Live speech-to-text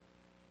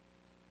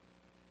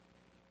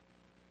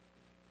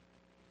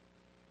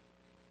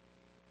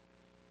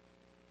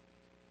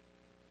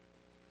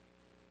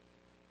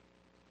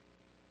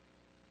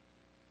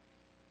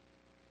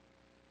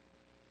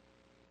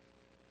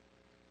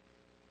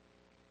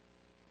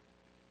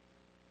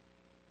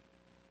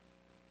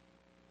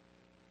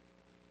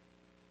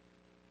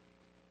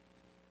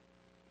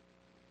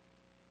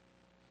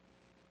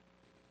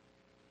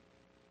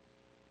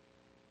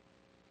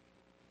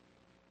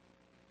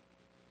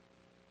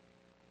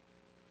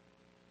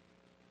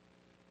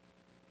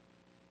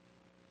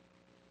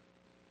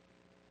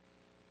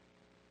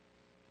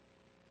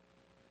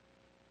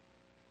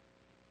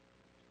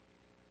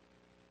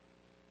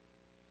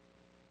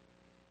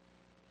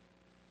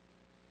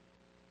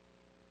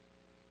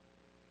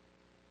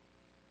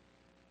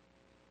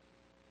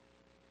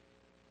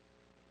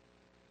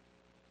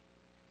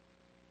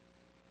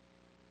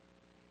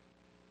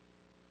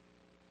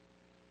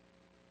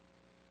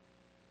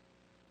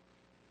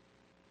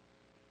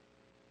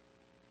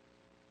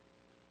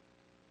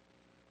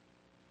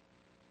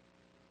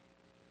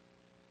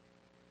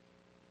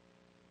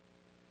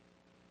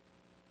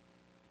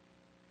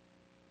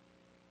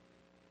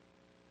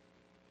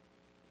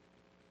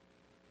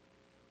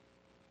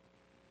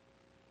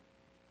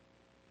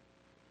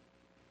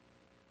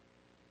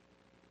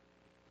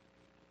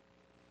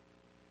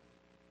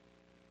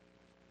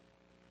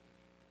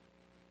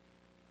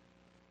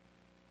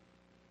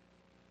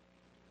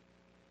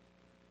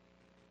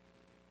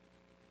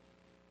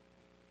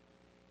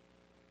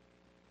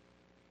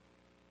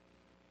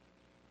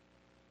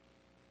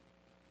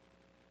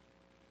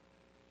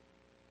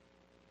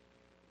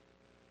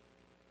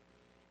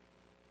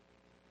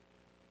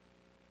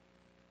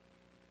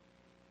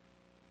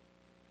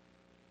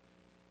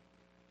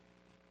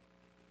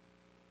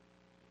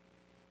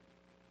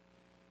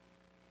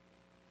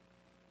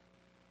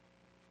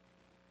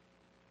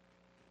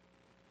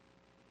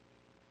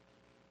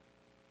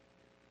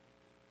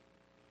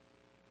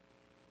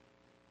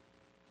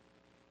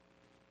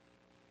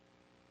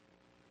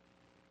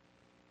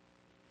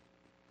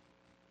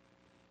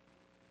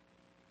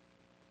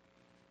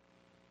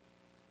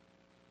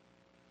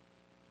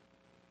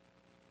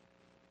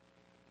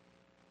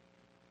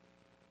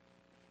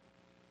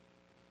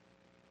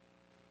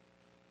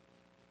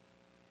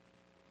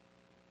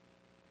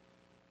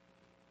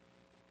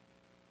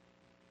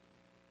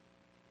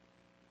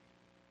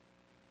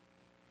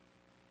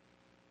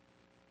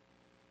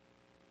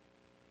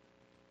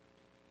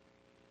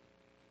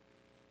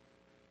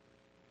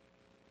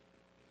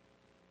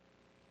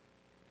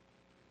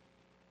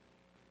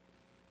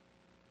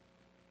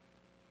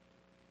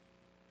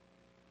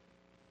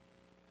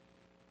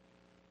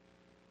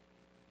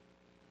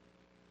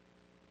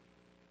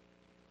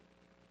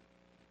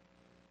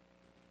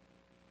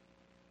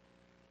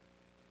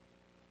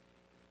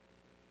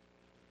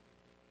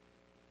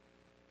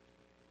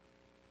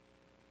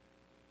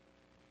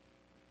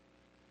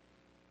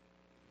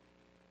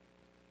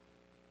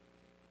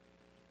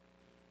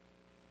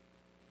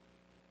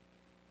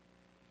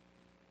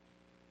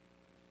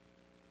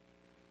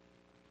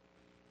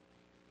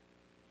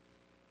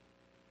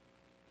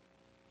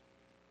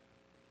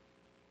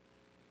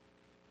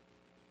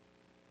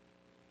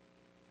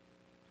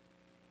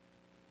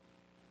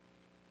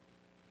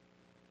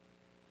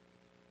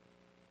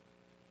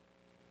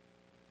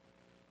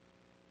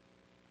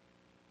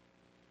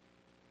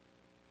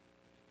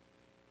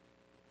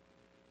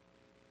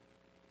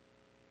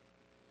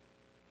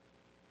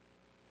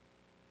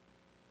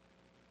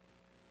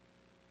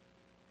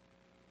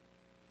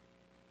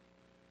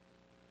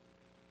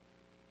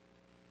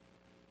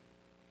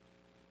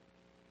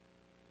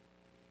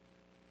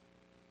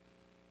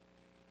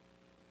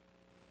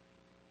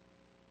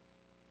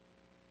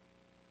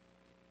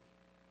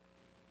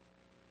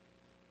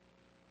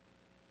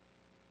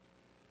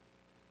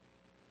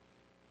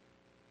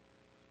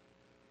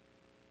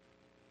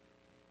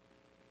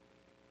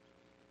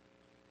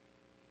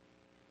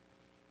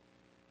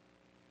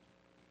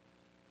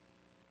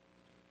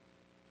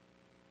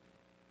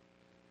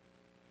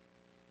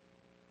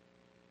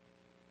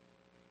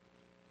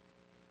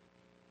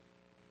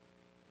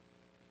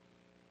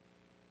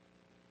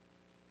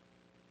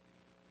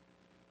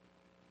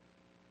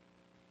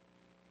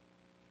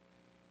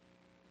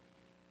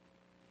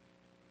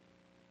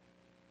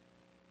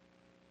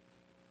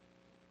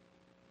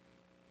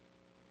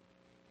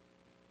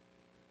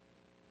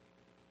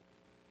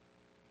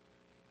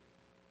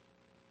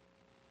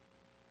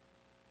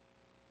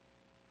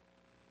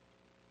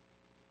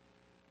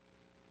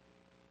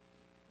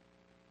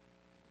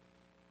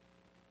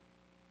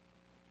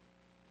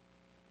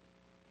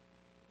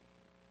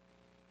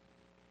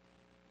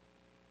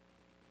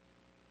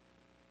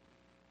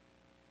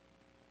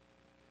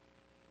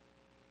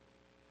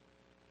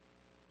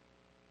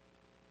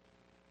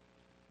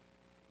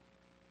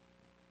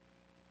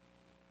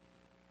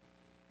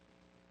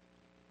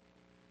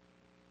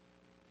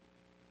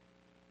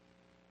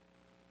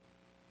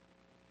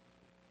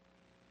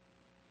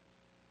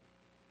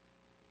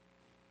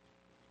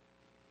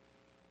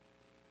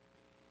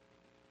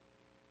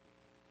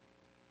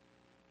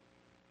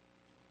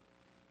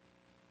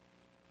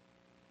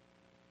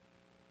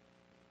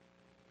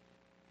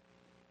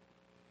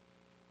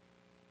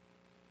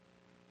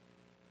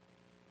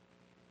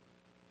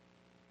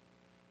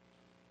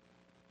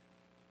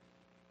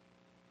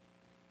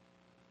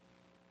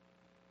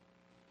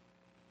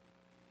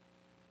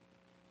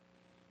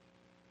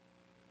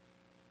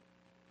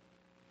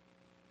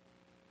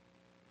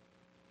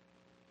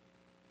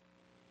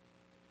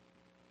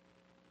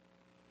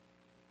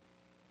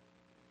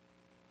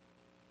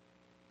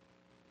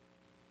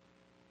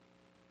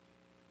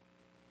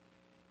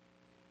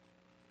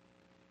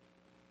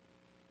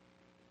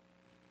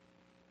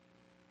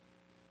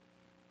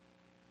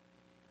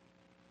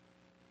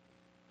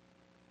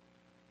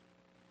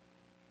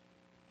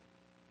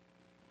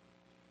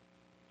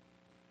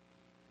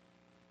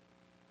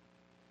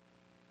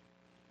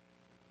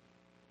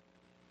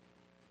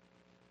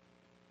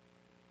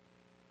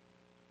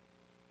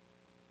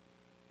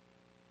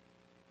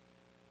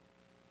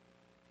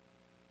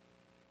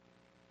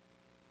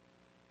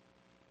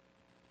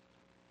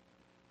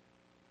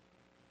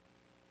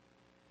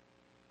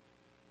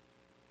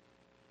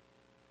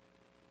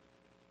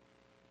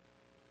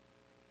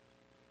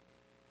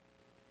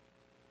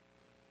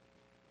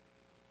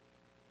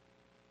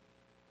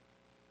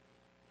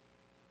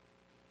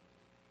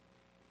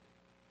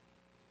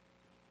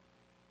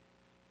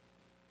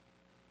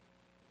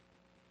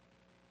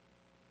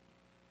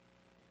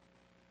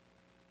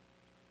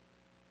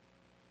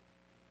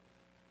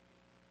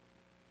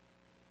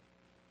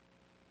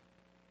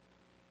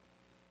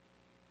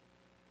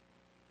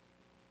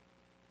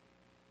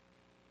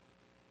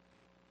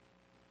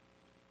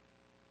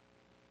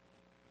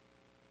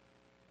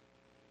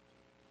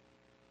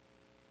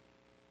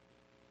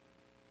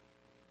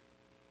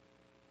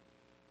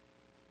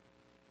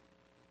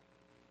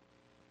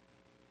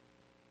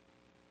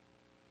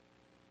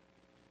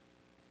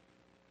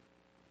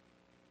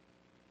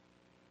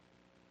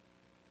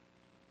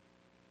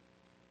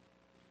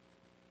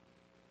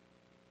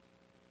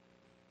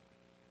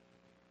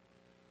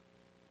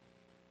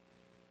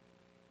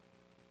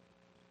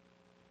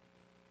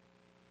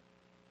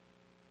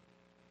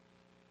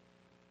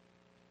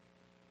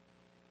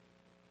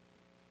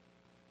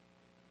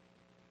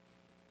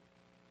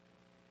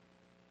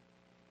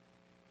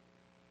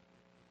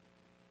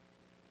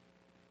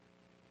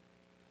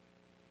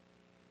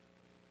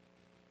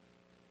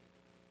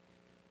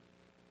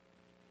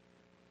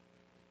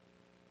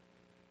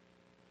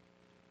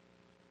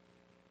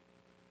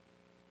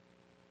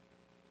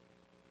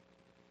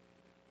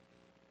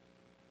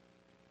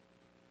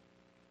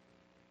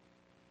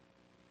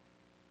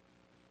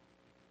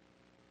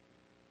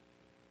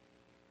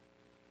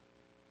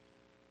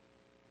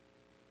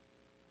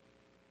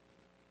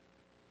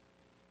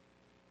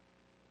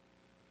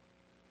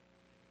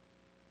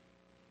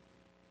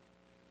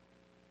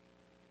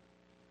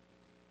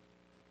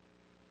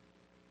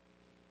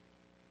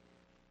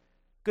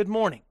Good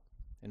morning,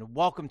 and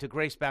welcome to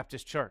Grace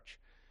Baptist Church.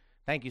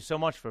 Thank you so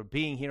much for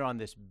being here on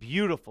this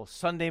beautiful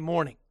Sunday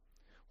morning.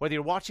 Whether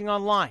you're watching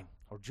online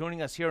or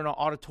joining us here in our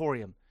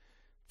auditorium,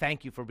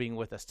 thank you for being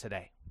with us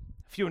today.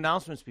 A few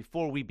announcements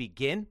before we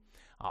begin.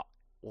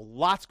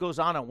 Lots goes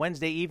on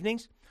Wednesday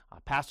evenings.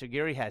 Pastor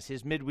Gary has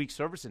his midweek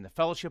service in the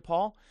fellowship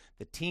hall.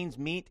 The teens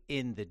meet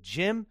in the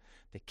gym.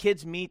 The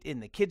kids meet in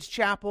the kids'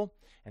 chapel.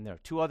 And there are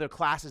two other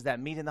classes that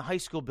meet in the high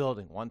school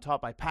building, one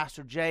taught by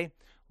Pastor Jay,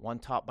 one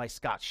taught by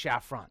Scott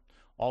Shaffron.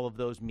 All of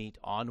those meet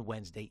on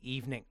Wednesday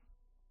evening.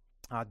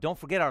 Don't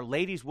forget, our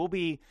ladies will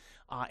be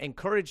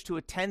encouraged to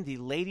attend the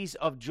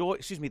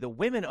the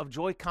Women of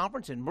Joy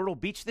Conference in Myrtle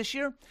Beach this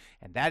year,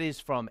 and that is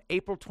from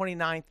April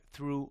 29th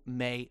through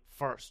May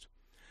 1st.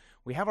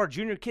 We have our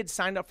junior kids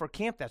signed up for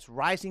camp. That's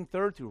Rising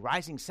 3rd through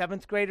Rising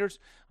 7th graders.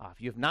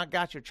 If you have not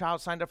got your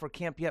child signed up for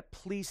camp yet,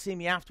 please see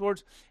me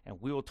afterwards,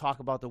 and we will talk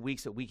about the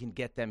weeks that we can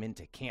get them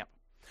into camp.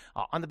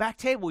 On the back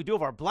table, we do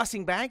have our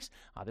blessing bags.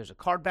 There's a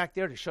card back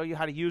there to show you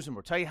how to use them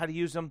or tell you how to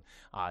use them.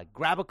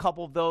 Grab a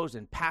couple of those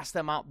and pass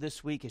them out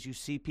this week as you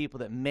see people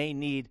that may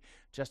need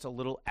just a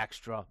little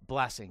extra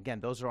blessing. Again,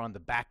 those are on the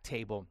back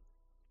table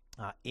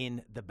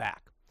in the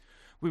back.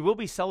 We will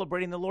be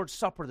celebrating the Lord's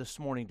Supper this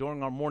morning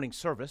during our morning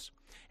service,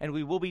 and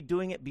we will be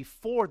doing it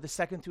before the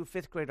 2nd through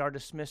 5th grade are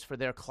dismissed for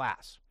their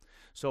class.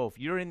 So if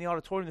you're in the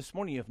auditorium this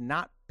morning, you have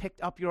not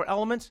picked up your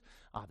elements,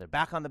 they're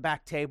back on the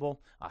back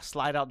table.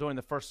 Slide out during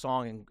the first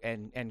song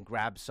and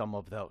grab some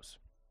of those.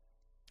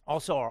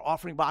 Also, our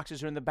offering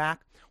boxes are in the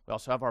back. We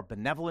also have our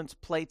benevolence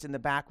plates in the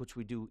back, which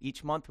we do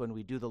each month when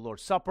we do the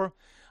Lord's Supper.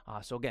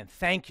 So again,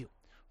 thank you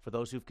for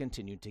those who've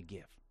continued to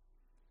give.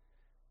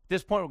 At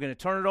this point, we're going to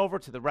turn it over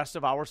to the rest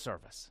of our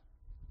service.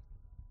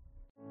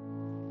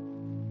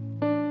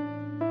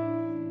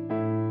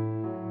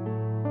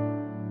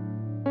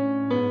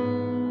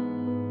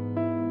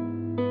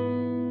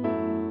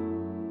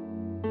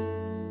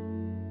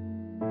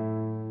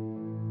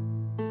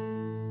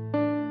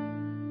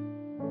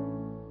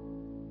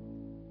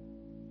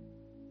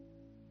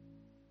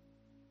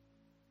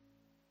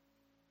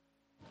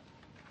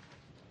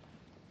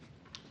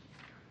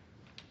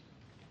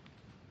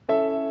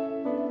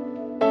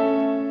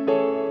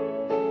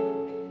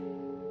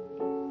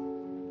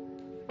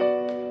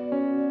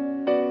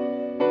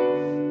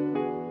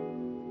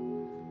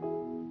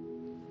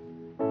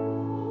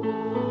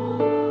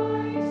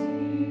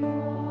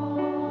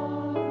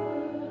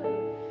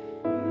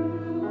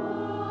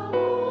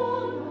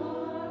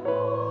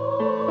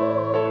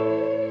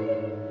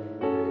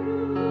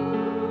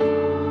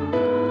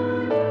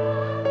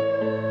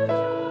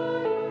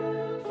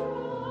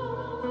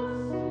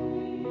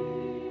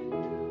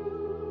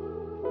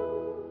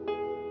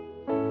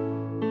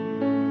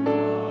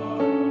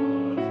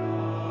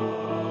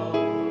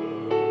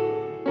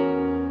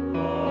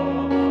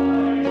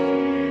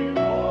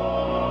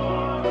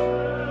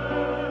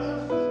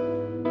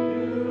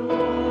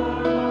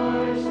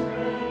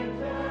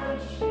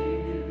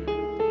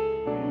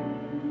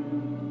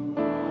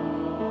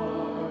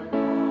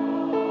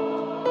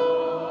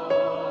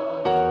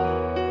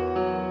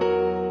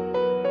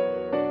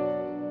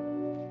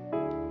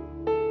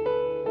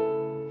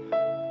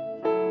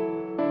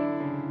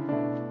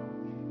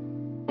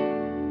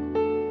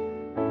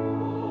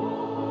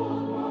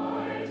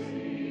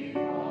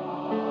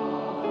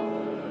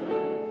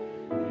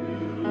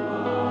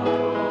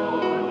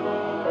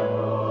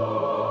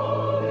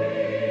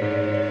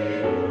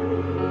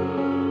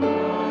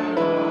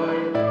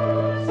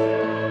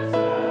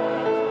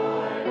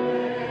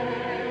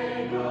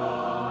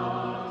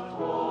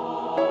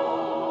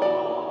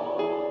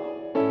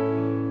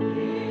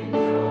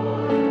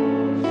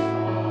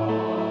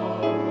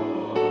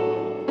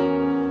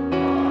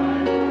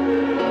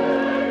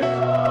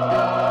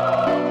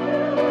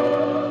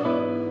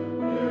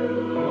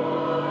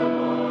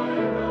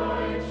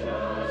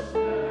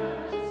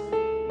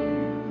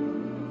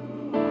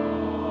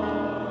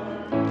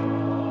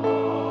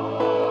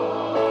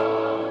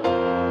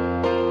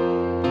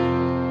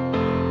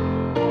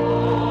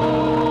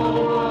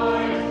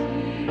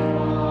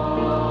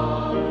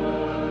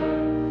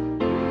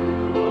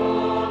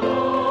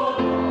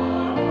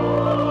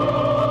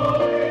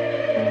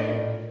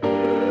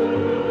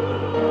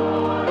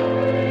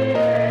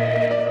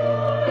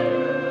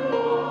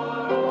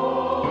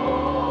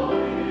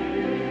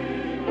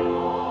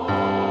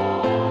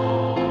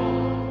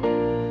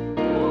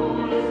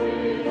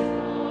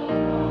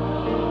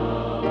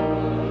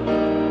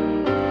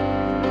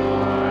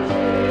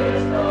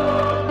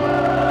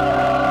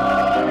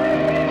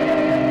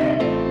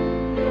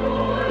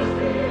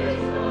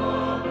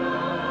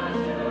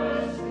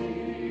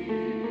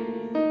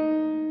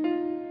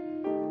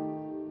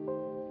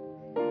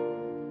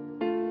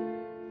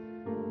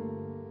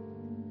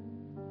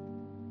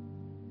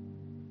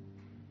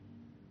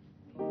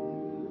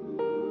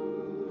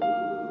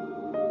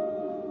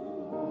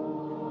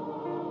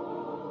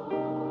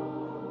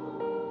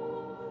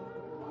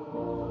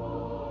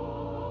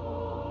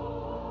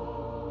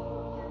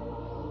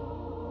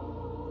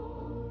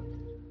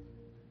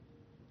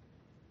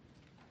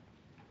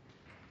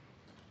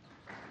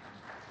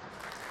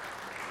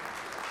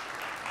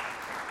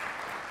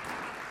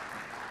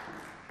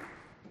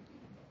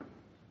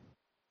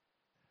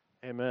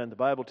 Amen. The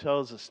Bible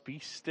tells us, be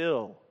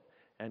still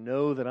and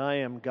know that I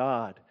am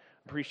God.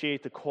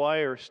 Appreciate the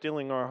choir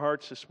stilling our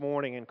hearts this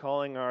morning and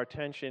calling our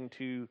attention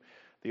to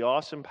the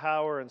awesome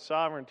power and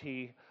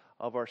sovereignty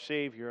of our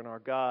Savior and our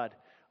God.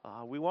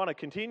 We want to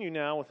continue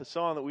now with a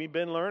song that we've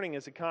been learning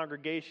as a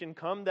congregation,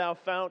 Come Thou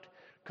Fount,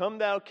 Come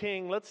Thou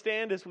King. Let's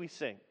stand as we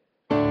sing.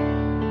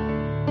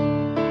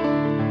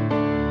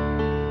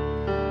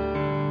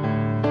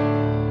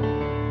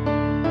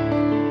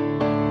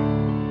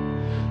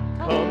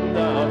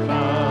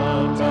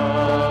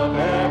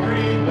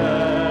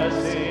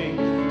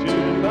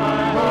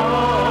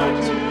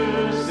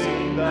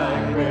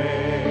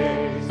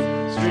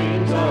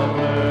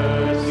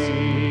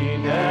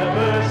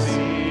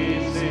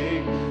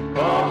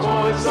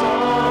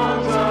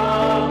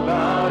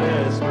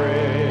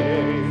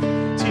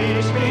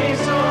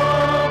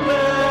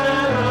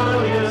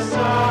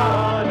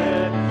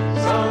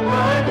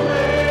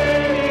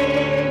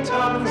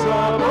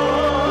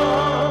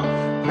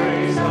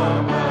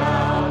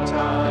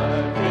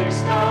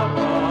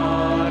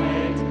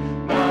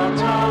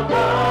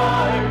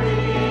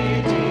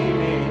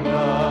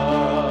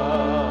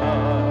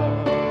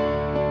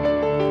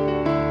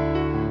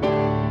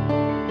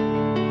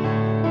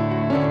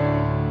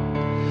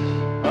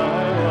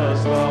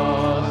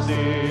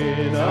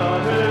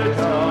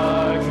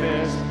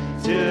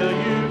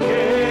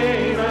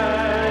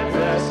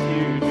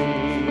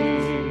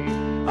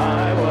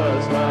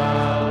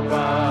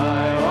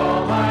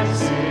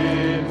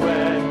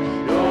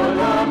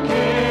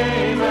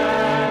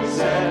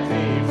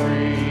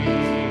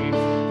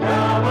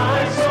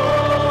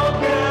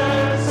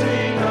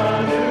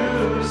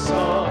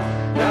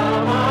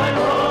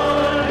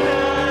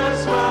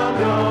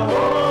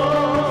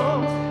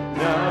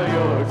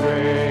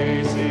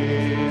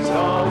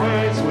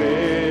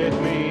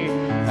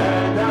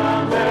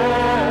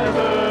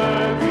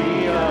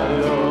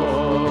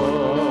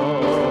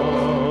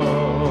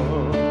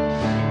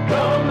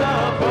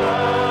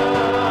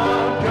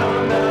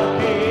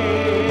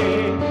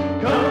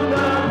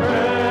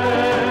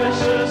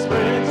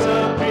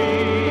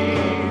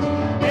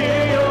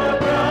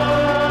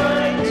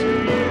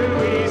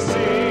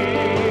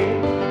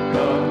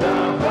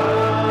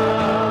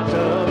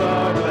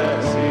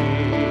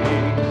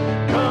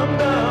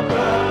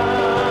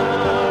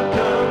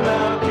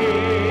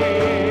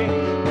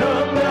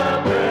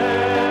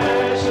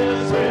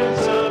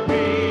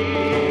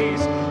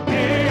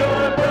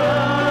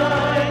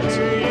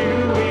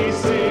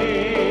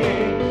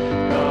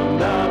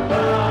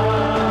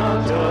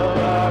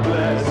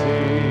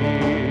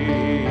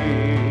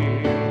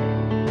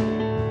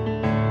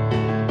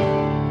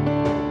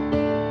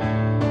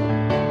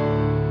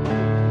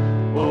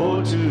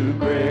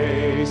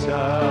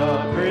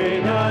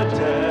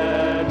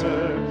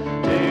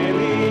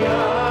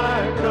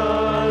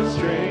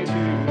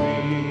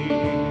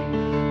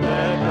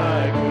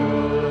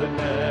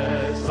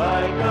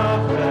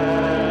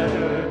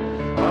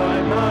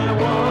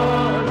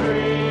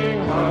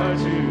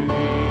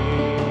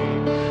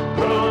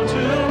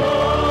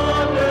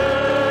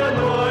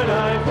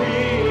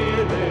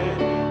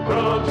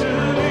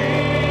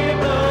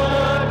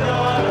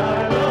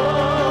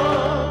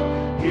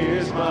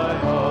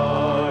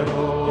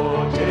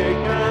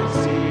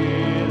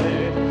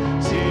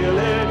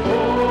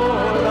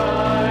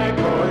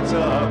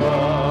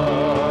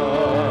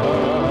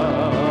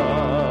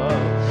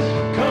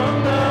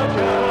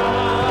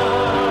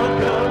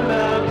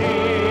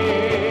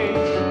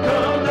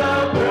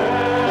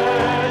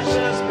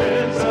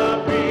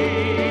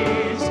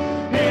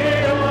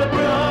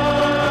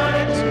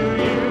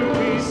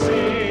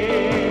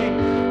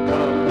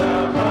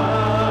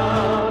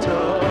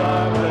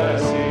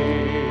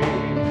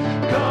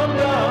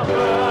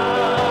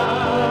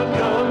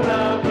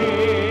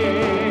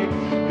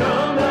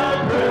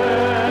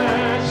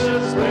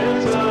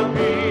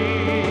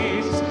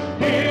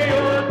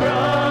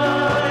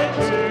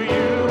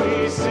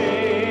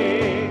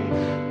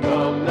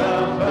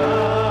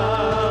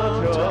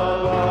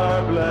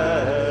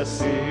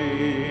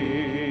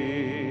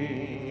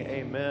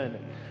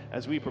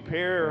 As we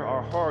prepare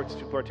our hearts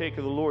to partake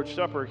of the Lord's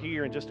Supper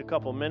here in just a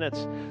couple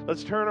minutes,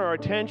 let's turn our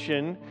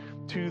attention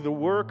to the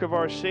work of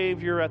our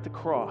Savior at the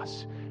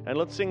cross. And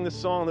let's sing the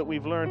song that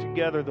we've learned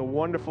together, The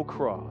Wonderful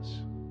Cross.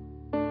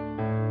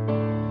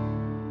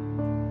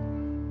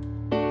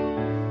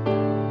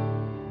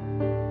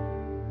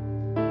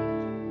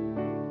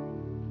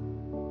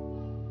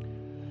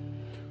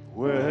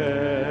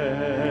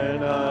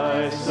 When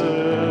I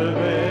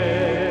survey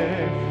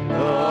the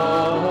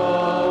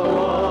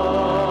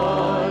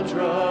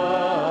wondrous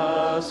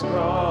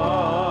cross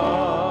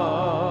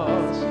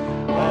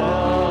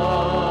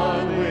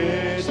on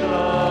which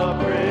the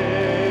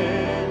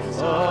Prince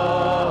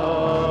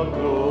of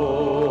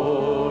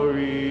Glory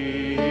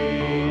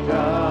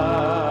died,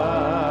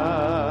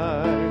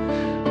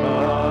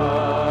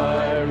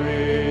 my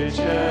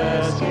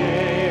richest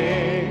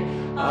gain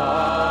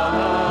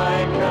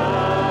I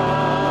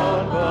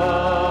count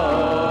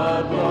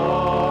but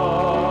loss.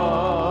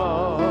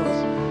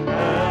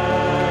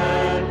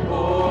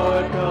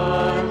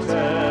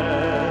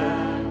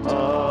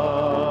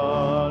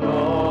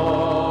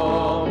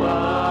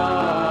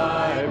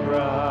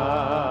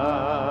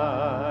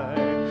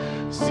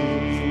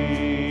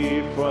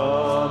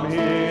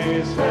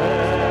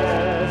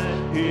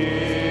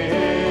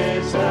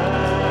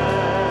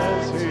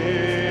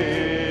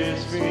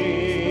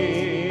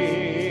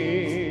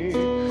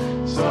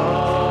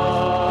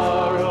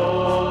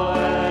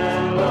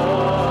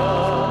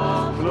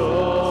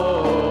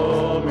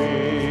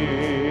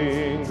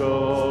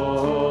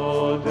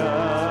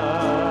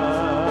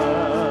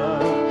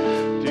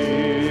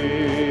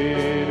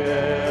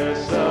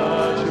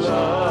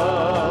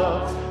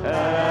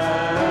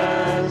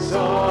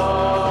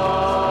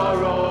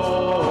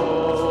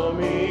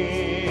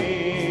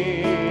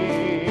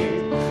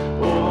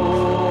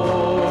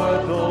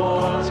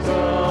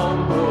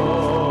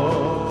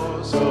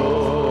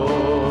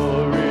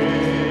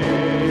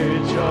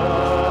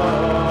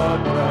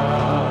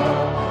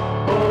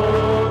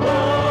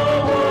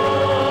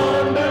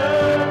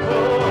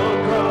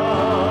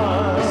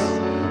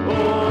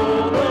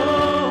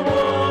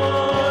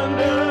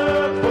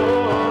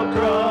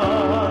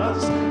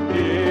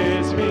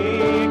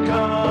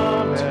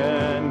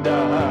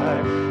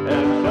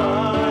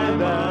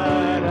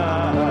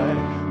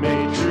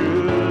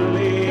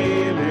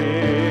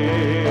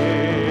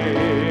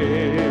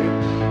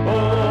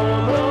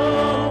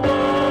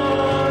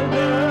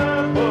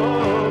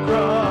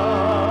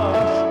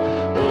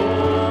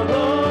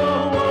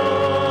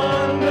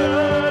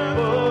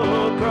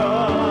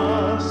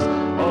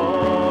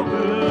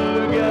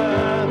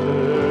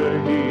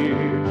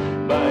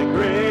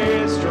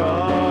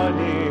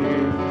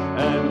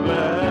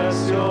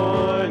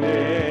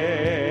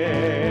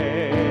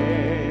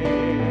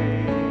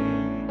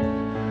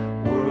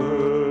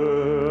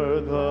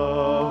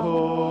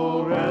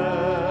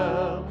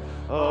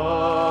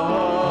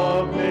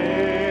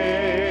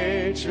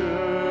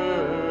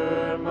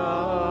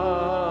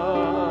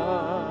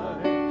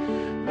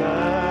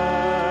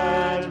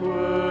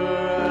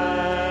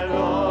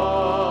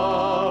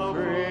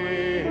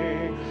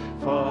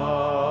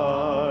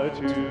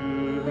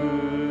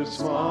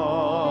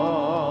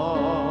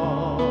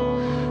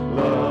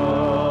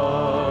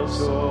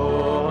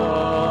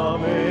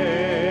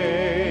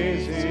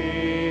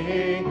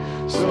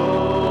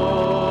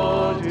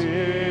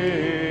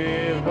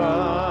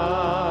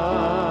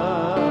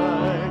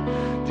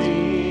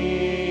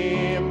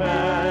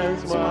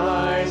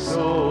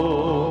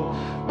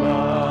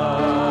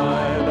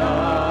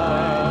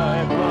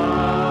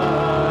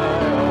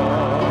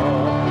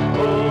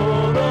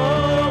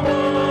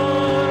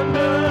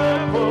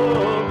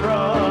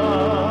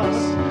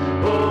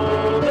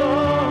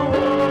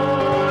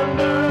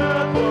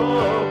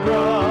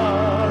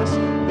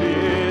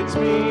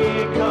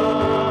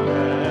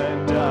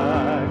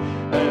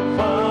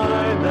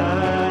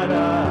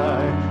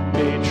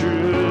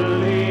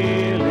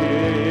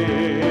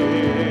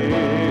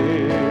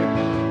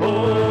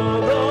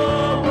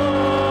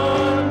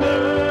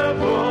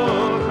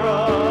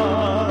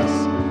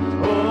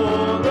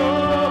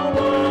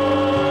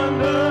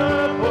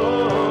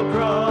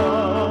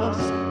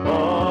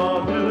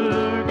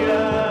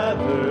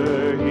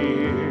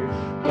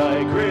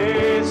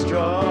 always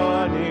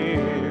draw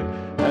near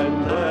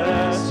and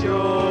bless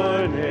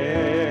your name.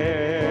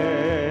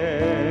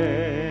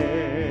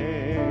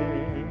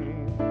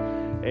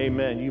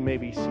 Amen. You may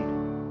be seated.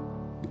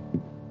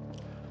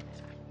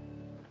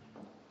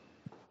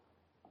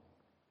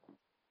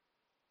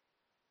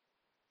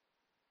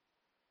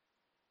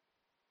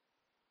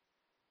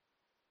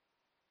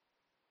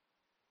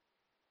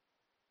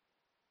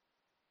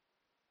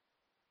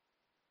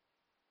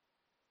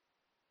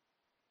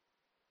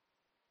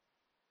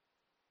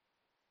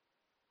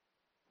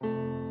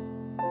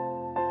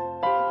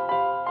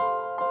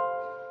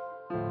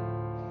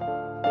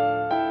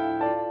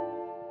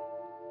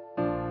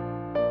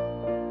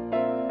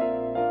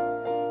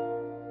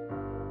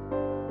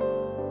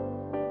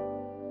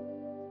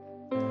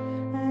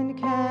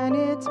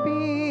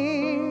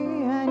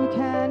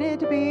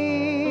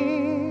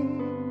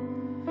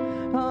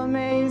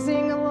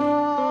 Amazing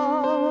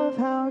love,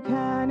 how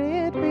can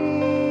it be?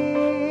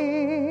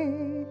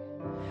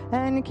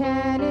 And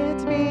can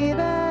it be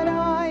that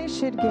I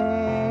should gain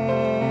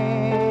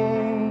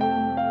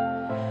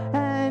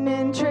an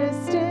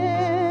interest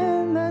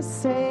in the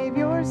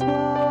Savior's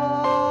blood?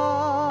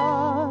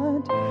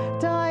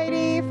 Died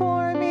he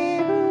for me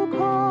who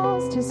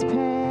caused his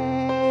pain,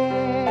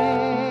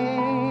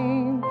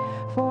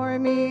 for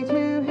me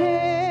to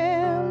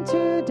him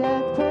to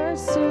death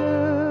pursued.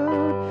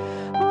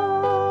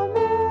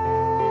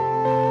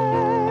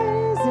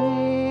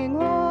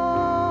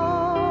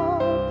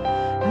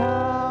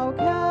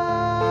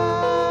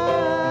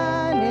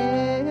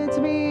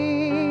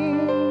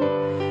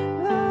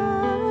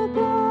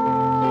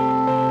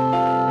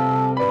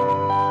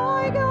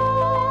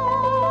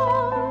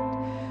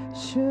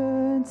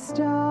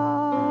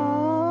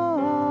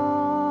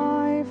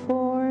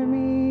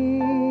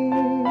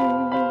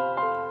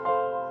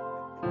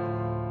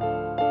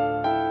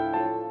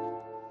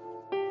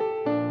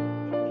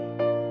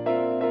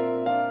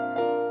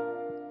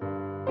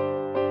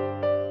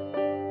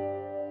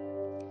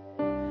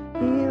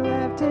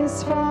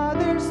 His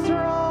Father's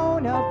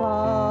throne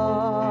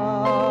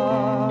above,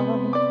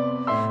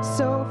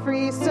 so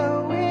free,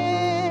 so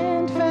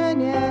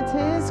infinite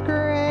his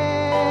grace,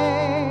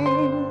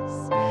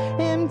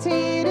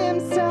 emptied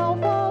himself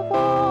of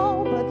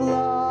all but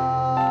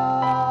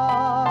love,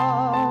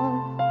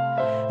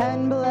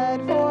 and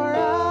bled for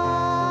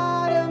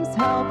Adam's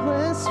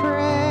helpless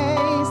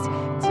race.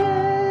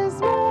 'Tis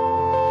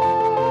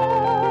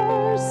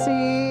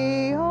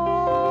mercy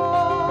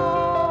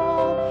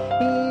all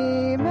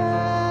immense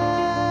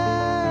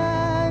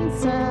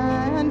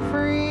and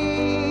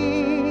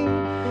free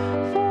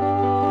for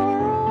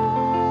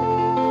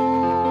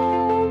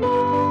all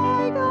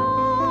my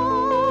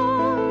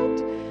God.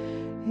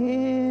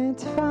 It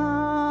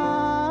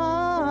found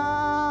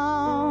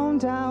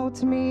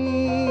out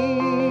me,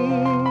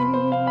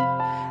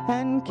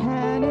 and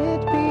can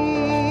it be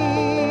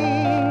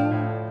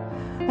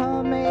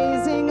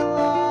amazing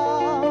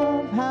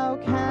love? How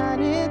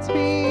can it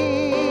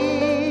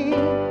be?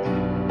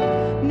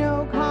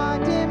 No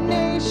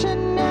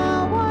condemnation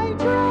now I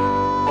dread.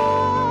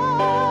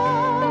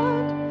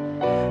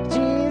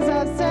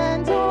 Jesus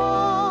and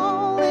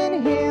all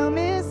in him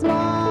is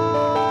mine.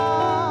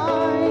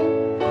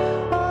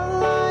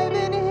 Alive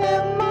in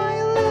him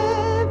my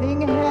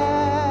living head,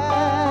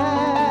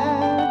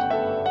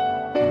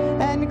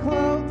 and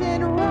clothed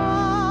in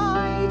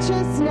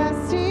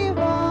righteousness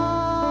divine.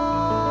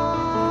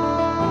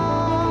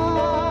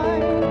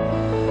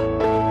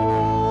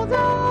 Bold I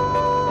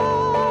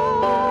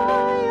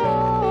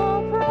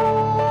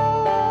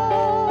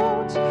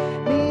approach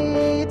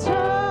the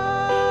eternal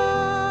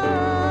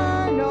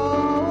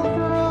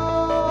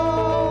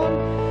throne,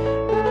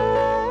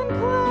 and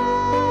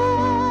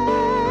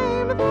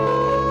claim the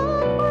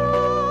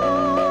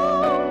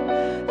crown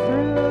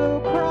through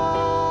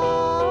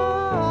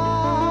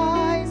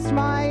Christ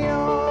my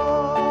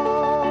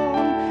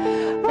own.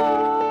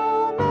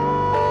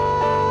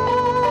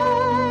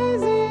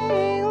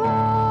 Amazing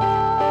love,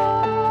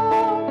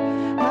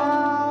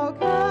 how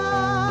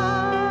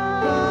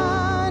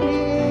can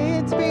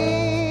it be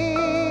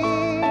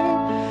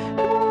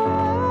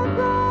that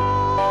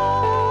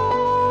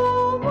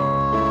thou,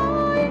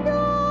 my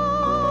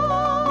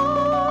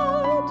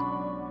God,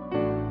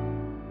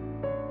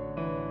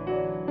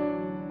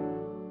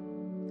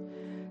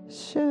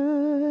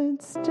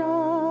 shouldst die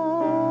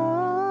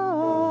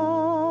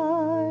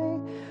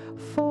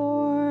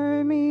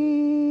for me?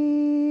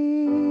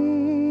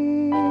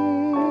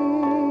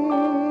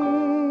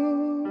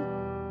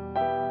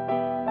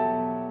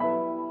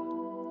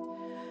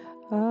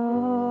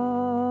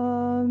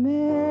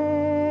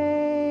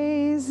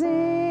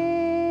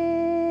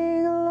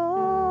 Amazing love.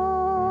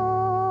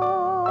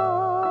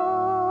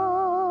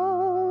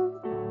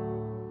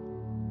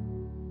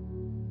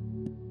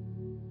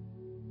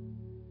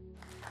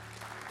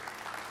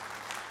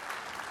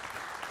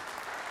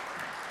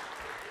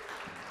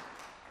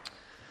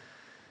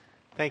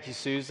 Thank you,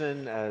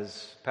 Susan.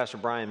 As Pastor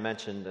Brian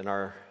mentioned in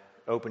our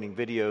opening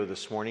video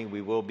this morning,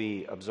 we will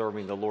be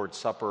observing the Lord's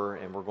Supper,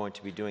 and we're going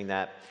to be doing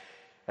that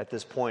at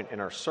this point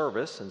in our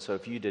service. And so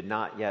if you did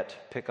not yet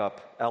pick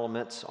up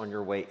elements on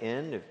your way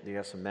in, if you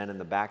have some men in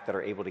the back that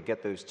are able to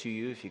get those to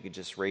you, if you could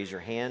just raise your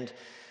hand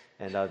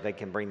and they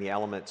can bring the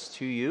elements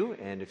to you.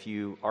 And if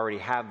you already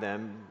have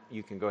them,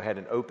 you can go ahead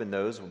and open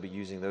those. We'll be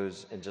using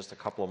those in just a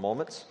couple of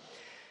moments.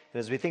 And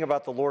as we think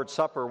about the Lord's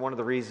Supper, one of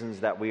the reasons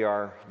that we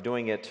are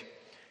doing it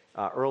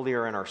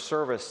earlier in our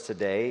service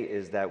today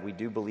is that we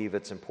do believe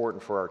it's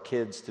important for our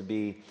kids to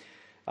be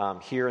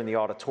here in the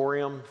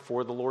auditorium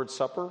for the Lord's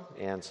Supper.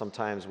 And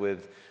sometimes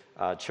with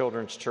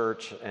children's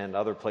church and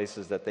other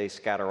places that they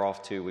scatter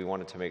off to, we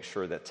wanted to make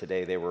sure that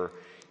today they were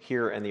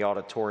here in the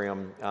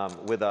auditorium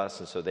with us,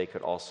 and so they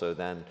could also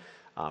then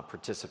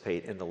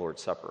participate in the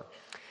Lord's Supper.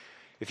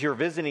 If you're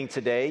visiting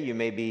today, you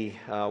may be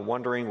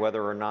wondering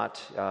whether or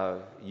not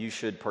you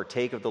should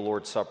partake of the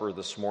Lord's Supper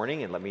this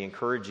morning, and let me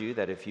encourage you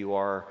that if you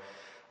are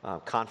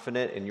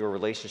confident in your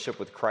relationship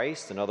with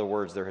Christ, in other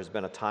words, there has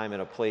been a time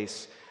and a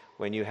place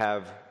when you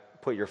have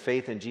put your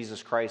faith in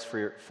Jesus Christ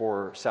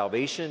for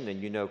salvation,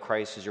 and you know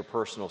Christ is your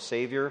personal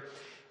Savior,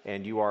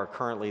 and you are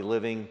currently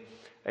living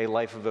a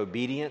life of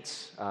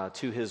obedience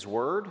to His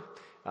Word,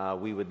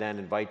 we would then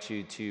invite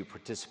you to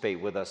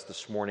participate with us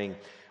this morning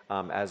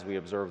as we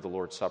observe the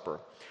Lord's Supper.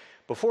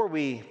 Before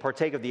we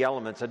partake of the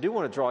elements, I do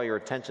want to draw your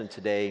attention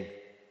today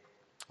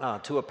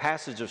to a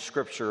passage of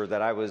Scripture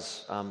that I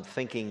was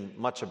thinking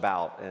much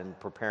about and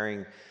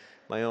preparing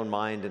my own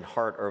mind and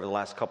heart over the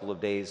last couple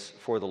of days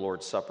for the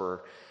Lord's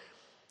Supper.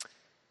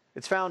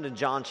 It's found in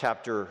John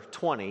chapter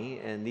 20,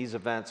 and these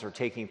events are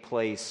taking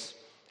place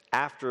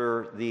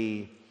after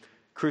the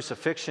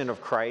crucifixion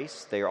of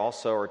Christ. They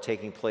also are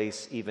taking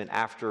place even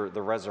after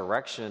the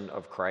resurrection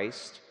of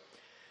Christ.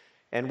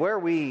 And where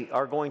we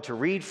are going to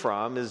read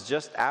from is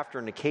just after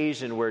an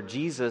occasion where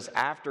Jesus,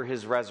 after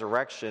his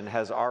resurrection,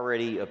 has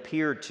already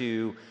appeared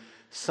to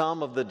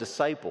some of the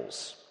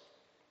disciples.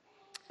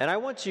 And I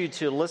want you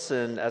to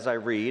listen as I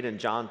read in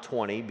John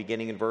 20,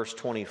 beginning in verse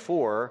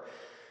 24,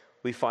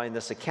 we find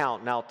this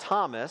account. Now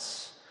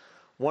Thomas,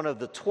 one of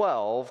the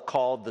 12,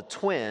 called the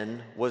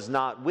twin, was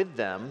not with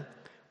them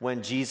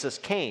when Jesus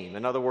came.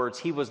 In other words,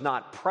 he was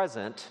not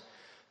present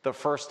the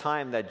first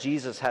time that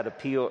Jesus had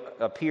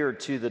appeared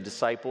to the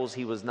disciples.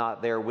 He was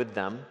not there with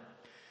them.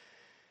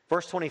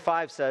 Verse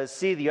 25 says,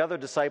 "See, the other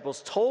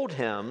disciples told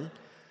him,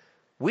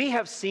 'We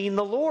have seen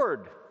the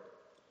Lord.'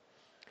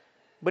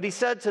 But he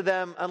said to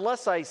them,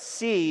 'Unless I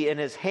see in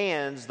his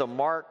hands the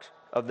mark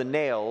of the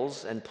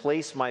nails, and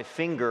place my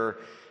finger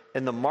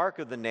in the mark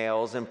of the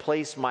nails, and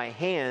place my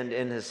hand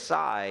in his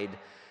side,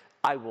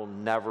 I will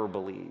never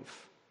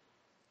believe.'"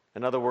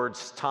 In other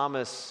words,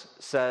 Thomas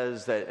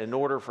says that in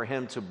order for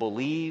him to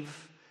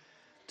believe,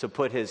 to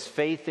put his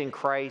faith in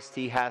Christ,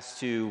 he has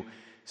to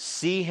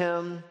see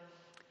him,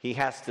 he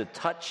has to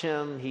touch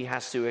him, he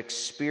has to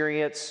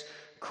experience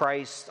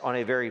Christ on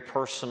a very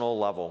personal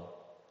level.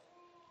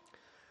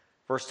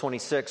 Verse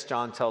 26,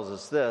 John tells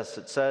us this.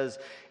 It says,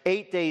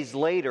 8 days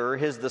later,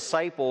 his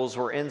disciples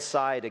were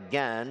inside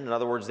again. In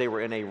other words, they were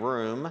in a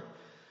room,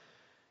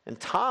 and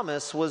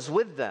Thomas was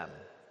with them.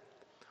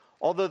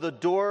 Although the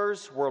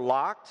doors were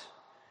locked,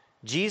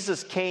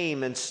 Jesus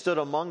came and stood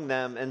among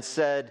them and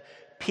said,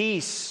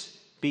 "Peace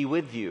be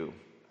with you."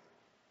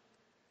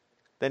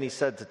 Then he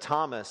said to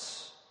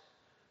Thomas,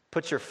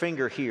 "Put your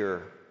finger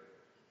here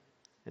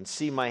and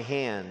see my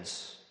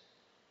hands,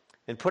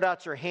 and put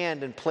out your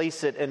hand and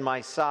place it in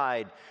my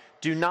side.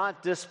 Do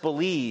not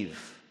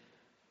disbelieve,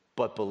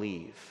 but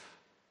believe."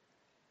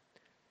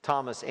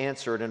 Thomas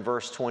answered in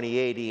verse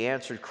 28, he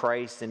answered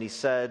Christ and he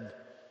said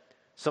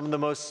some of the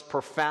most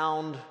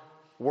profound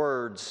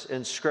words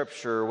in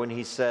Scripture when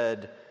he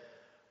said,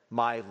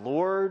 "My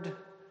Lord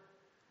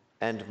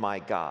and my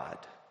God."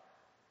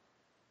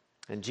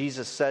 And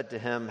Jesus said to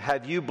him,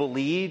 "Have you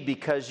believed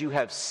because you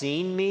have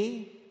seen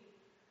me?"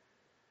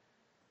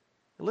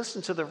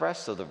 Listen to the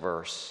rest of the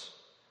verse.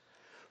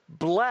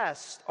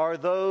 "Blessed are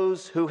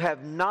those who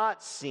have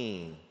not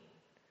seen,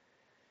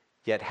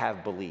 yet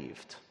have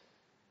believed."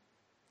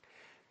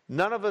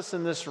 None of us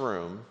in this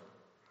room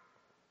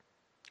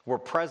were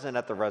present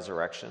at the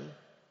resurrection.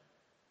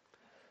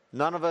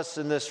 None of us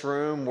in this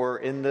room were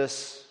in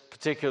this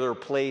particular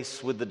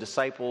place with the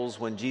disciples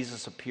when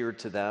Jesus appeared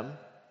to them.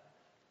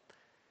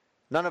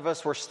 None of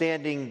us were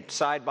standing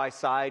side by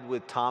side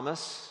with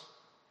Thomas.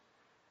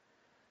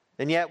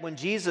 And yet when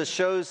Jesus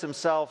shows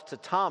himself to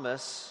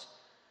Thomas,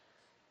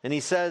 and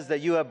he says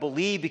that you have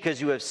believed because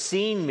you have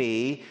seen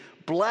me,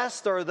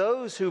 blessed are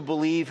those who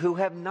believe who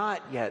have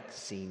not yet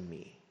seen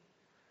me.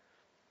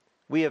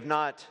 We have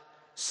not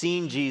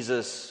seen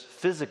Jesus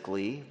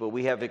physically, but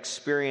we have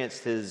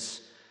experienced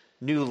his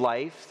new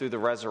life through the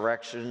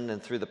resurrection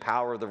and through the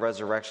power of the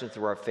resurrection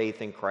through our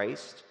faith in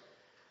Christ.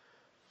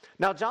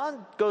 Now,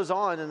 John goes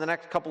on in the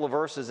next couple of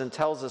verses and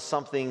tells us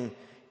something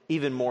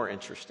even more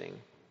interesting.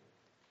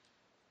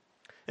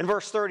 In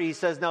verse 30, he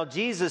says, "Now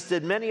Jesus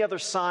did many other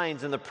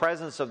signs in the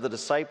presence of the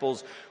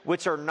disciples,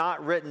 which are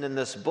not written in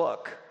this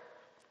book.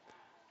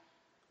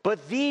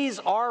 But these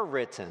are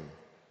written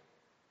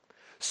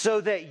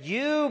so that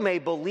you may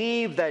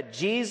believe that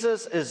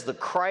Jesus is the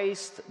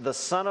Christ, the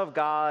Son of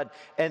God,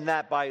 and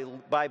that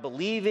by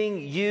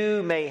believing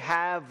you may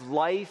have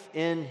life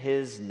in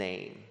his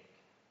name.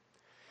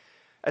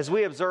 As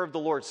we observe the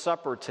Lord's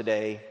Supper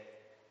today,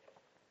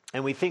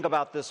 and we think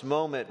about this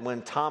moment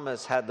when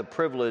Thomas had the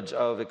privilege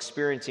of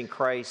experiencing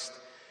Christ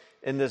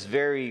in this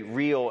very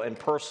real and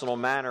personal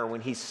manner,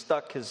 when he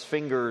stuck his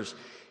fingers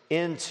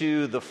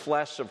into the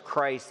flesh of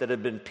Christ that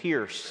had been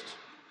pierced.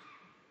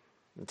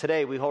 And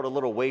today we hold a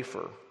little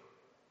wafer.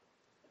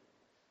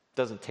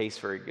 Doesn't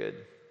taste very good.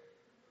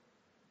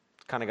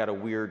 It's kind of got a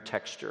weird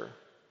texture.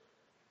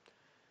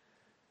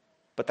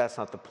 But that's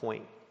not the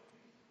point.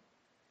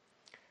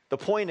 The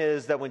point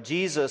is that when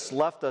Jesus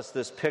left us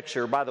this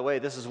picture, by the way,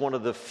 this is one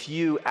of the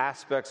few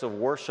aspects of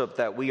worship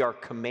that we are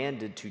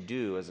commanded to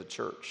do as a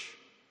church.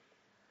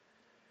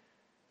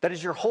 That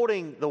as you're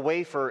holding the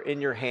wafer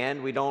in your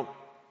hand, we don't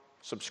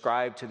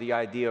subscribe to the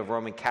idea of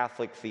Roman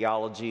Catholic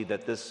theology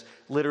that this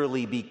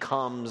literally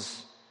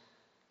becomes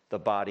the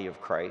body of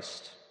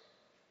Christ.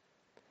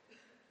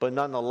 But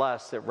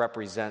nonetheless, it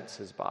represents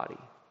his body.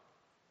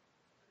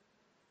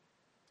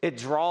 It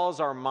draws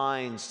our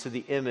minds to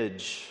the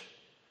image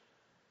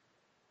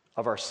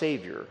of our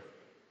Savior,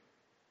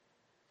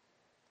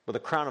 with a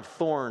crown of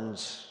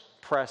thorns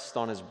pressed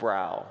on his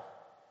brow,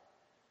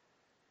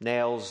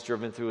 nails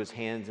driven through his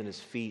hands and his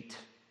feet,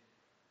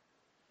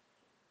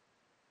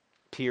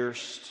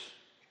 pierced,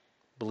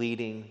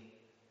 bleeding,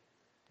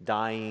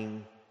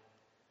 dying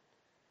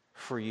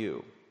for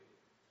you.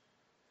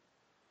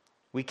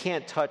 We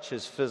can't touch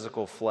his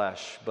physical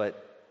flesh,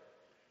 but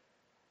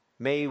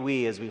may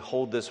we, as we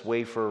hold this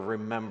wafer,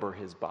 remember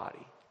his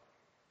body.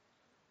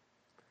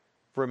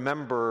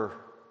 Remember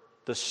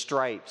the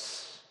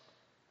stripes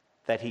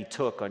that he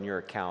took on your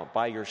account.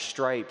 By your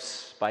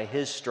stripes, by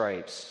his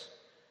stripes,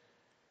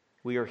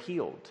 we are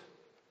healed.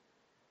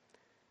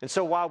 And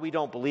so while we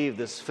don't believe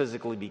this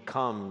physically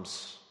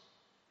becomes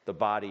the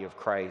body of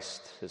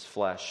Christ, his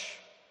flesh,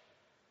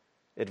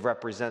 it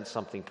represents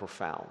something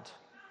profound.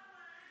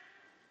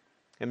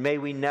 And may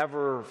we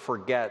never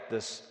forget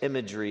this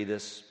imagery,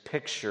 this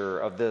picture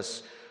of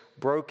this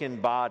broken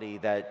body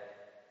that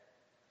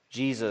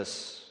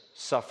Jesus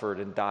suffered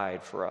and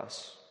died for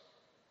us.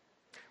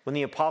 When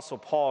the Apostle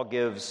Paul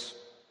gives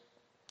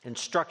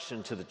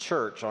instruction to the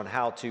church on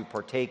how to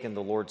partake in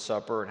the Lord's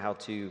Supper and how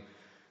to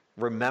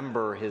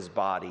remember his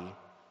body,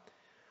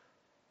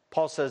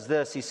 Paul says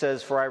this, he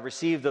says, "For I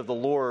received of the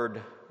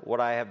Lord what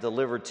I have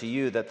delivered to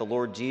you, that the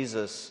Lord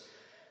Jesus,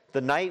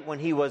 the night when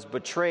he was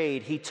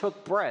betrayed, he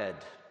took bread.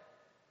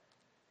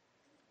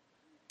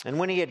 And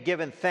when he had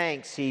given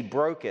thanks, he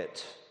broke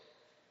it.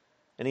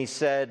 And he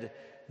said,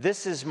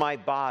 'This is my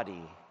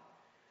body,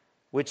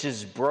 which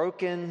is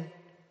broken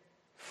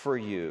for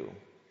you.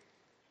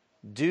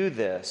 Do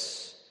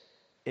this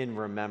in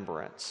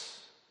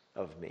remembrance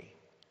of me.'"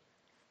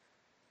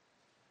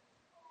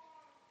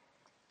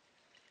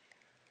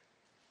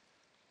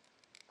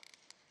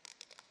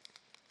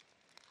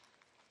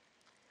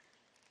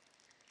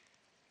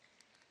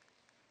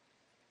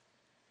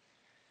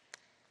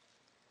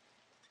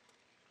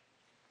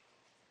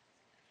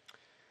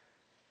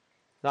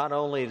 Not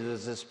only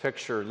does this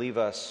picture leave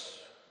us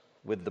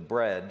with the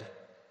bread,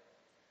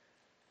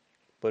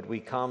 but we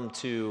come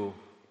to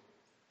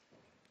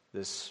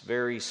this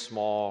very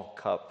small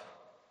cup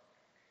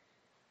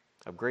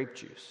of grape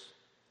juice.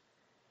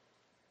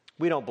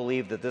 We don't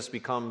believe that this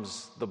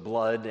becomes the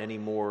blood any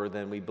more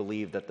than we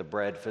believe that the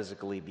bread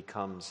physically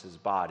becomes his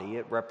body.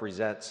 It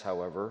represents,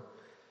 however,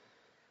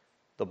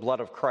 the blood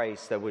of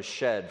Christ that was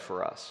shed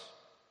for us.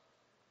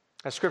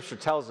 As Scripture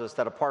tells us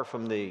that apart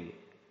from the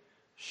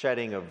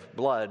shedding of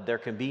blood, there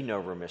can be no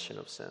remission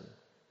of sin.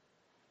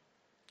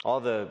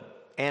 All the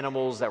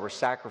animals that were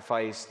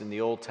sacrificed in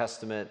the Old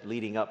Testament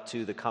leading up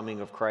to the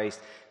coming of Christ,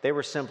 they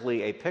were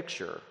simply a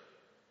picture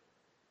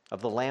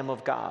of the Lamb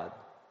of God.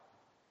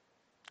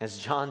 As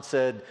John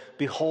said,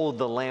 "Behold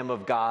the Lamb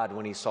of God,"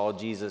 when he saw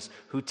Jesus,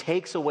 who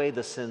takes away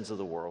the sins of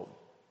the world.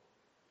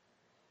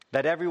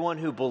 That everyone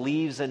who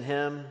believes in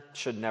him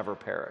should never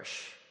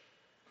perish,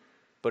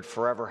 but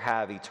forever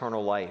have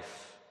eternal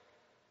life.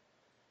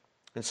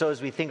 And so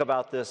as we think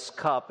about this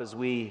cup, as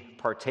we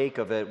partake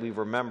of it, we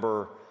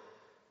remember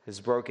his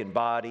broken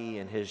body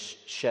and his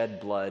shed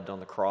blood on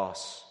the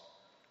cross.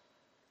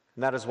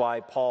 And that is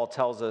why Paul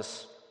tells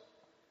us,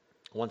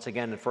 once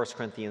again in 1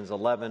 Corinthians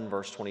 11,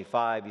 verse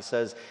 25, he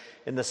says,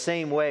 "In the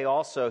same way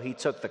also he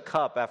took the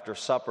cup after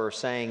supper,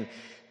 saying,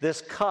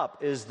 'This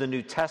cup is the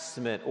New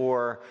Testament,'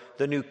 or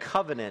the new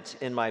covenant,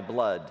 'in my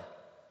blood.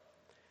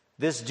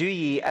 This do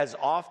ye as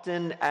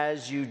often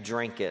as you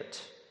drink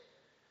it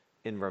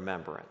in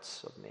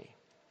remembrance of me.'"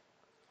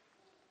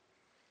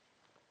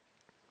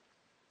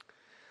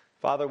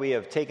 Father, we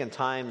have taken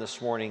time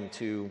this morning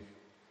to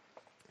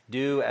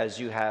do as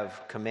you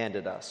have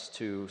commanded us,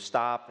 to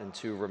stop and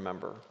to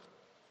remember.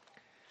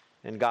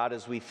 And God,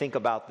 as we think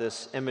about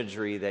this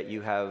imagery that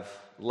you have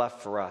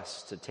left for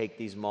us to take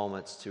these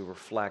moments to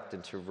reflect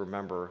and to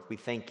remember, we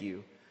thank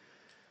you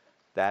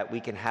that we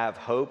can have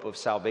hope of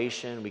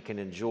salvation, we can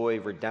enjoy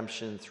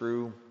redemption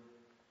through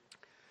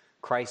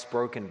Christ's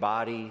broken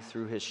body,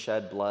 through his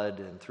shed blood,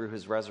 and through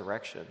his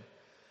resurrection.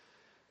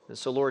 And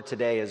so, Lord,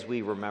 today as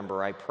we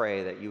remember, I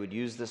pray that you would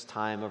use this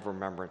time of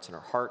remembrance in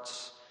our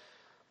hearts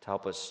to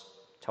help us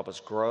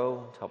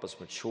grow, to help us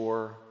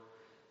mature,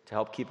 to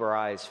help keep our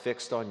eyes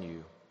fixed on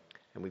you.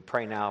 And we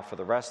pray now for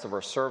the rest of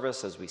our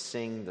service as we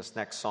sing this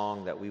next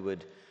song that we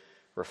would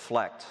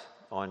reflect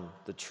on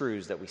the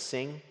truths that we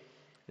sing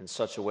in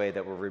such a way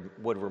that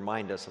would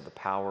remind us of the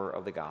power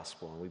of the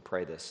gospel. And we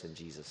pray this in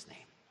Jesus' name.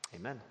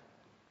 Amen.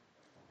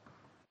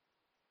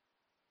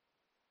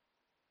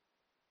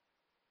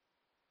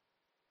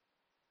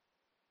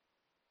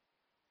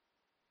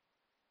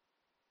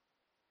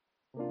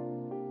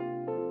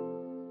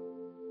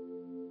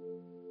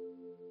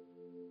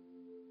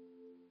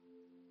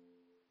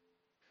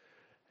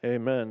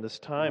 Amen. This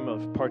time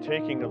of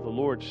partaking of the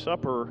Lord's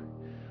Supper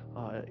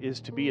is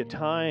to be a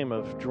time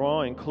of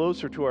drawing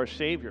closer to our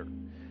Savior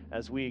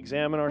as we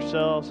examine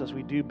ourselves, as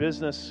we do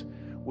business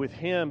with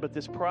Him. But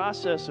this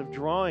process of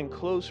drawing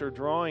closer,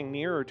 drawing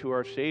nearer to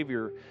our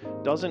Savior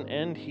doesn't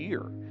end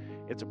here.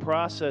 It's a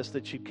process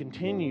that should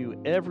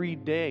continue every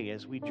day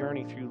as we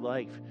journey through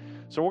life.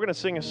 So we're going to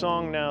sing a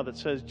song now that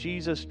says,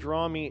 "Jesus,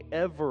 draw me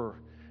ever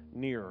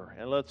nearer."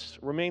 And let's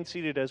remain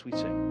seated as we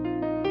sing.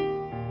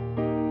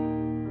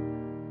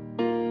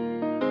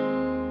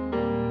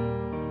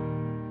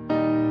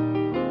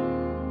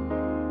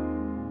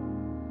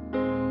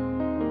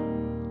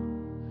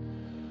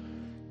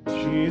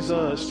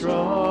 Jesus,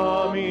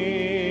 draw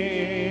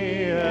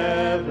me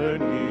ever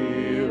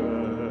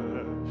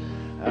nearer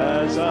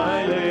as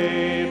I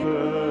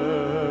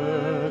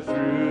labor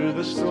through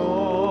the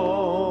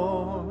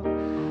storm.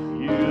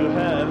 You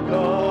have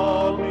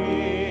called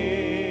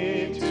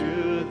me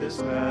to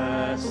this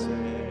passage,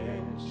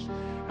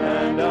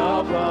 and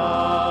I'll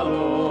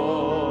follow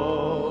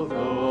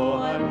though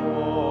I'm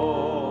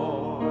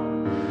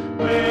worn.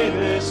 May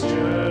this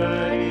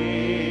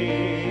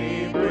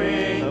journey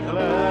bring a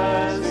blessing.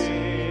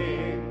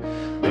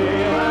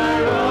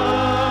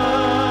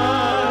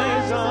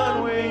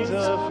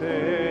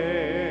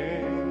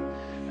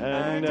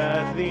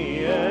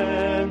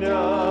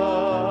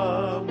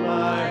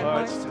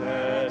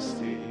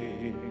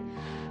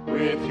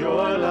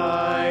 Your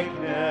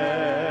likeness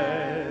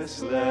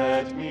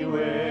let me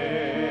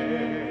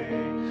weigh.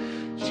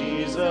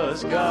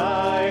 Jesus,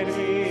 guide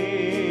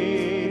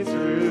me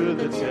through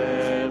the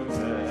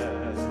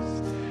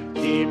tempest.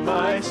 Keep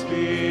my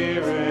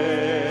spirit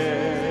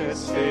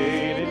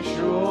stayed and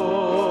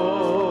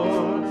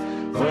sure.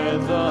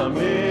 When the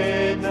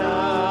midnight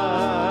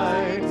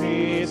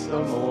meets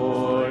the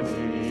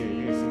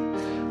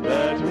morning,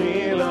 let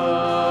me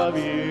love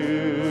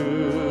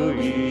you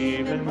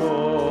even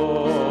more.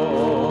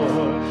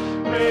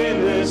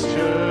 This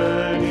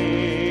journey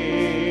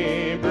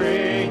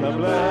bring a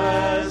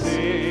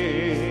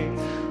blessing.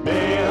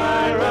 May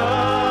I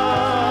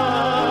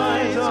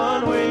rise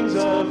on wings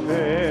of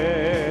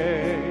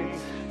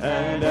faith,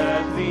 and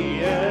at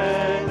the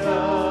end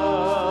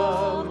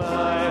of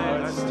my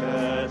heart's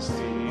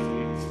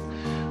testing,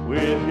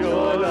 with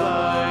your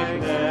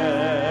likeness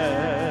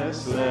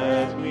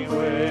let me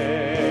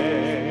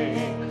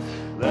weigh.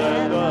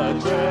 Let the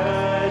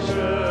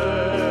treasures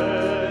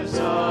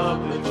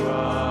of the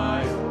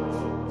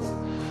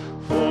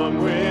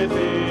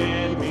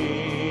within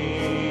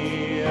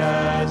me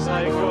as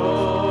I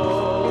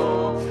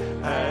go,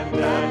 and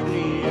at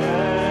the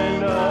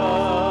end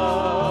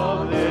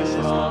of this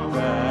long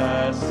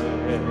passage,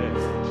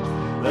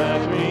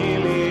 let me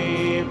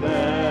leave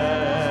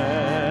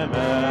them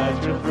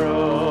at your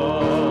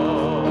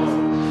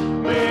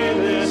throne. May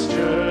this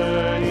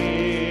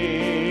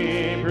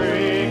journey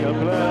bring a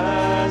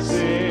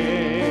blessing.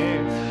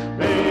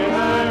 May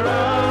I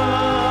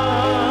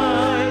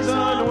rise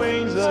on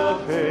wings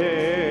of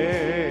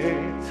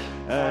faith,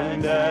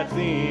 and at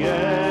the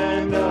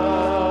end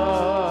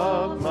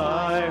of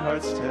my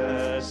heart's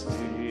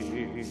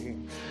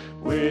testing,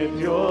 with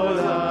your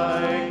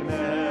likeness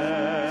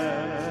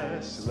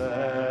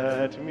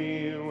let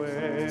me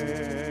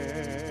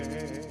weigh.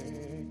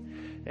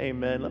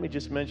 Amen. Let me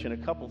just mention a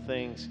couple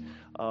things.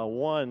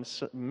 One,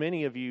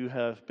 many of you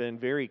have been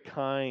very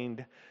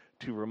kind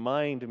to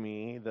remind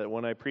me that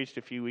when I preached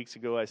a few weeks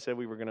ago, I said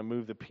we were going to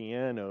move the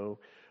piano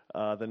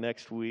the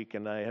next week,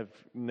 and I have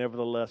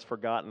nevertheless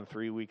forgotten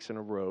 3 weeks in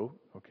a row,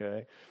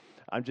 okay?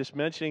 I'm just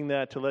mentioning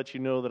that to let you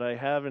know that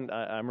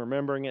I'm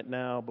remembering it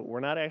now, but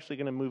we're not actually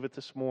going to move it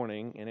this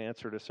morning in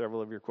answer to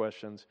several of your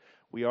questions.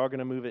 We are going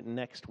to move it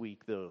next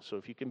week, though, so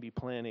if you can be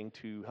planning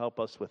to help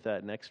us with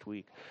that next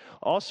week.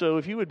 Also,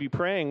 if you would be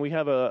praying, we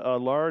have a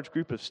large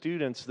group of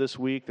students this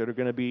week that are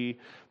going to be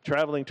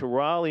traveling to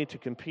Raleigh to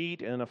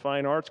compete in a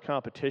fine arts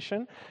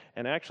competition,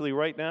 and actually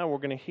right now we're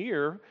going to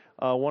hear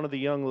one of the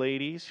young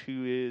ladies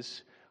who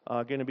is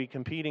going to be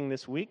competing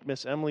this week.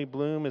 Miss Emily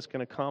Bloom is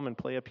going to come and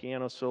play a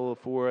piano solo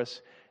for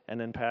us, and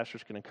then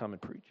Pastor's going to come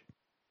and preach.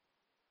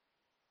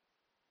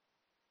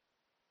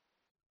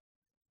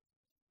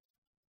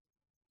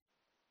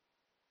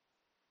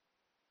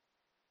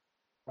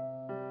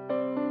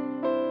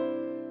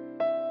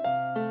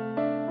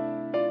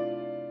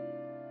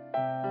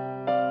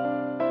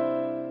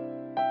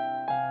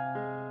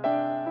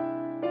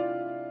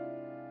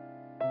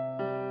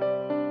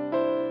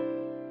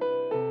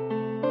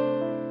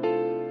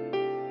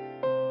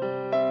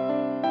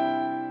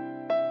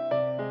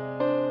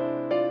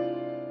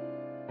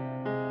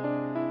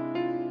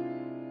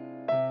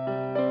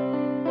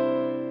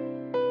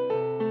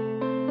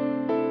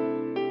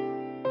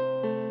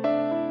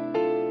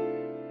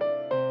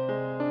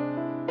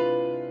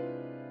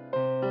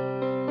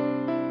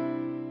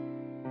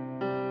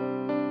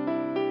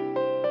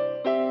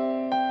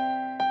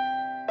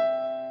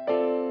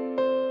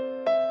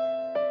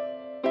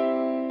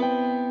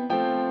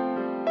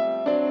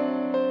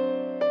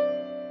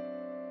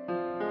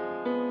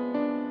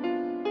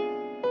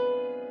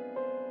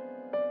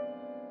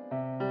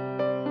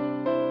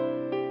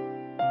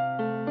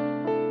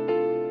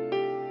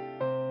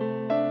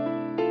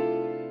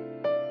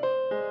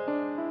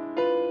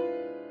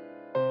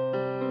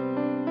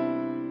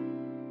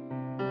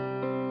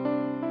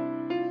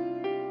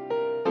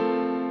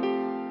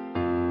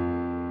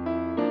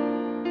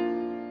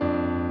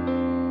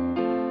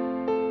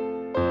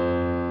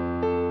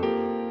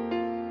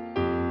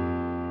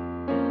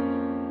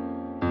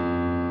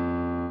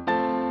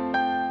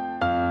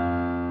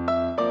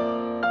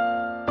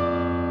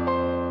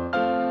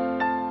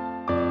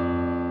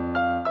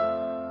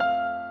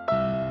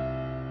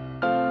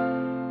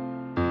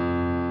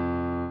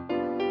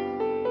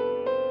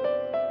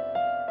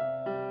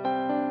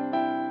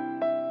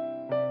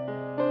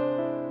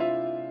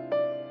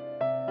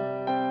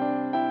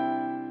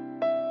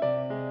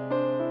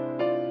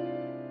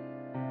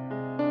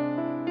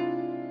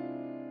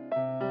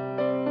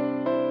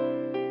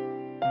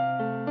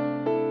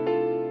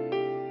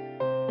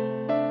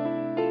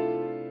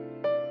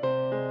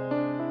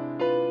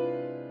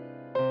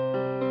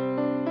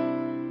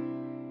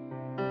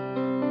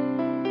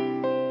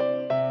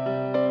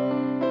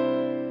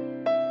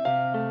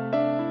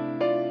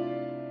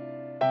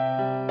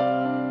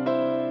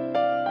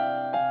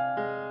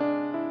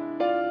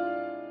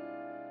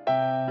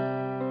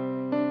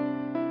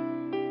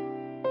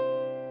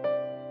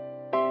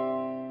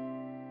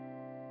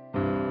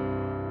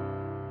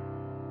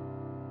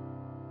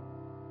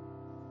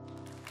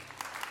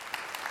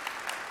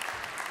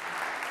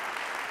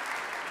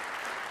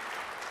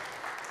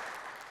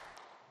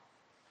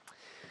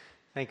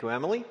 Thank you,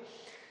 Emily.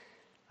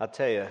 I'll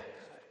tell you,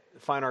 the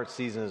fine arts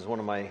season is one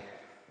of my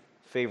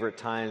favorite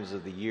times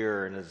of the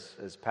year, and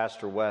as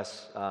Pastor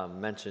Wes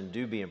mentioned,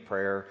 do be in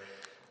prayer.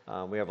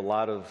 We have a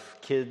lot of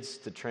kids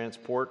to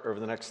transport over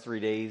the next 3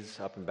 days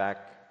up and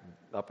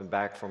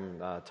back from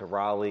to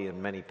Raleigh,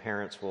 and many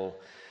parents will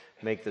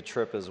make the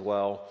trip as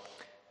well.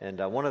 And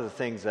one of the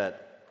things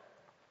that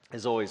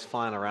is always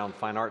fun around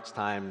fine arts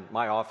time,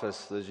 my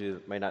office, those of you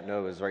that may not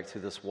know, is right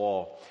through this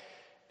wall.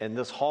 And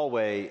this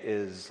hallway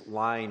is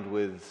lined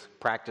with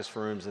practice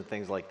rooms and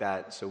things like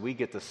that. So we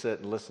get to sit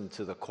and listen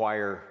to the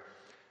choir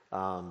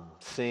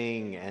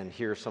sing and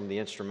hear some of the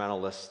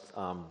instrumentalists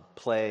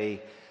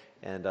play.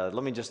 And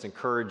let me just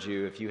encourage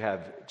you, if you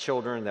have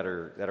children that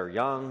are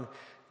young,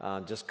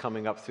 just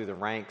coming up through the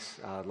ranks,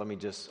 let me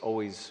just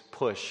always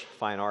push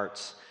fine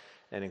arts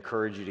and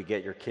encourage you to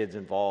get your kids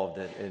involved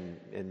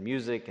in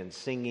music and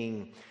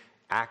singing,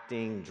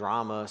 acting,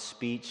 drama,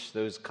 speech,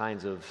 those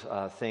kinds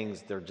of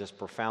things. They're just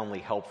profoundly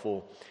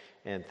helpful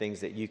and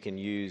things that you can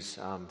use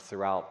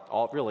throughout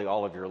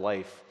all of your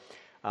life.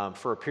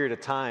 For a period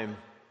of time,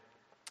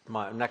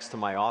 next to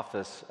my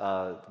office,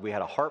 we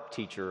had a harp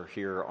teacher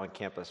here on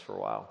campus for a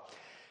while.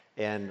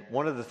 And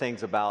one of the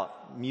things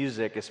about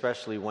music,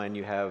 especially when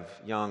you have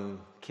young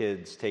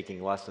kids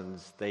taking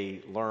lessons,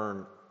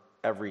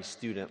 every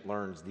student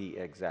learns the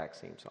exact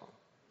same song.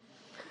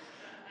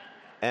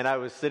 And I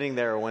was sitting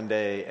there one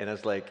day, and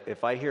it's like,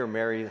 if I hear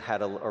Mary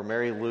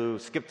Lou,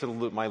 skip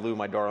to my Lou,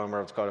 my darling,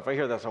 whatever it's called, if I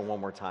hear that song one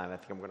more time, I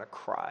think I'm going to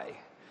cry.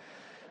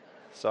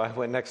 So I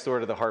went next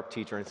door to the harp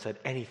teacher and said,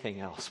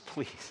 anything else,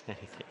 please,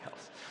 anything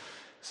else.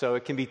 So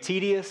it can be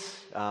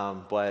tedious,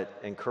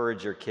 but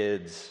encourage your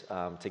kids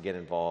to get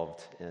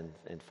involved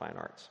in fine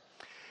arts.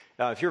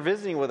 Now, if you're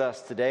visiting with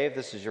us today, if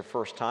this is your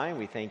first time,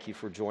 we thank you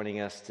for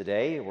joining us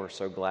today. We're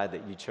so glad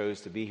that you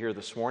chose to be here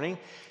this morning.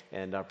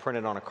 And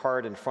printed on a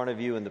card in front of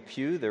you in the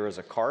pew, there is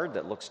a card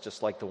that looks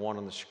just like the one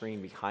on the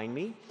screen behind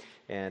me.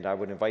 And I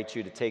would invite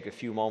you to take a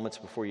few moments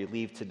before you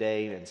leave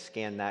today and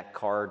scan that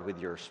card with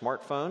your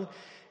smartphone.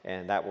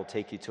 And that will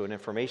take you to an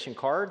information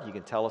card. You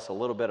can tell us a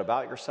little bit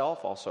about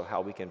yourself, also how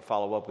we can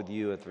follow up with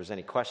you. If there's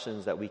any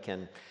questions that we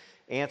can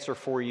answer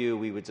for you,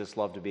 we would just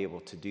love to be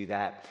able to do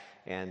that.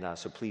 And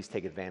so please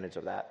take advantage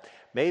of that.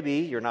 Maybe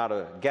you're not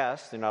a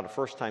guest, you're not a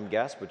first-time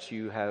guest, but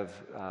you have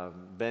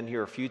been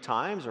here a few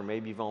times, or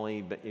maybe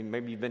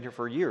you've been here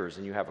for years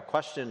and you have a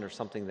question or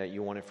something that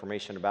you want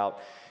information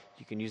about.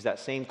 You can use that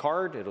same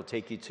card. It'll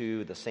take you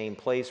to the same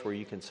place where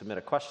you can submit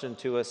a question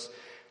to us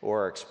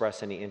or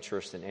express any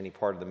interest in any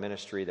part of the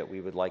ministry that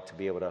we would like to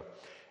be able to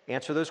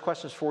answer those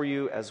questions for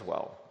you as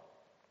well.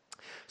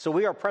 So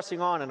we are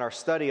pressing on in our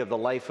study of the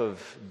life of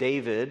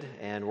David,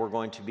 and we're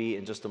going to be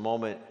in just a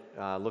moment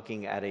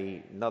looking at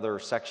another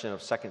section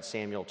of 2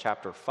 Samuel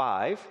chapter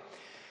 5.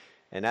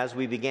 And as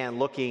we began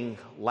looking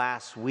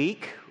last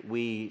week,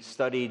 we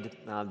studied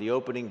the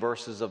opening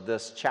verses of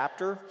this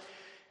chapter.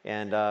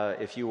 And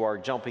if you are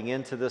jumping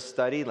into this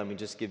study, let me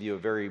just give you a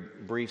very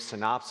brief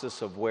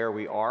synopsis of where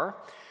we are.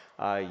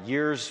 Many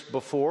years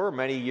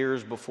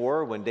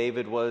before, when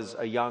David was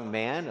a young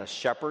man, a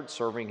shepherd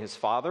serving his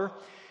father,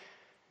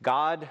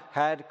 God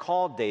had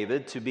called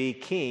David to be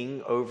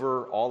king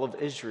over all of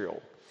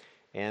Israel.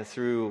 And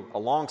through a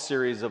long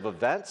series of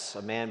events,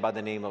 a man by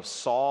the name of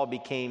Saul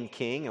became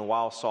king. And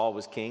while Saul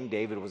was king,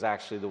 David was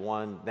actually the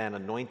one then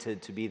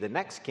anointed to be the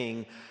next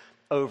king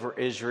over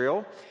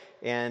Israel.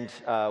 And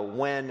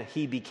when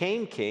he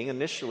became king,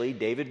 initially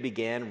David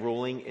began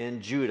ruling in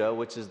Judah,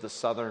 which is the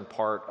southern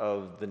part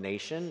of the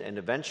nation. And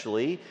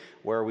eventually,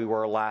 where we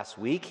were last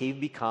week, he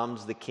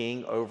becomes the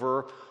king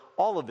over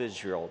all of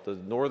Israel, the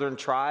northern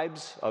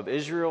tribes of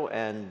Israel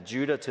and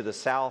Judah to the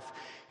south.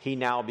 He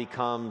now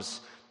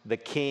becomes the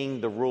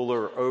king, the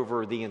ruler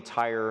over the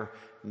entire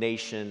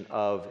nation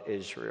of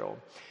Israel.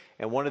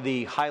 And one of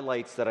the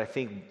highlights that I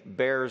think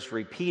bears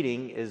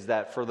repeating is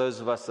that for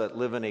those of us that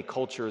live in a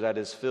culture that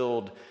is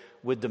filled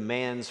with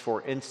demands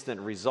for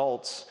instant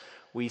results,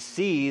 we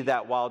see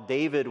that while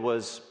David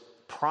was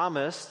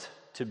promised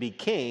to be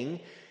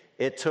king,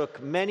 it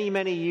took many,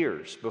 many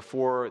years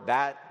before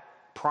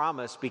that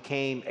promise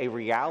became a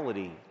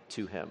reality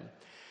to him.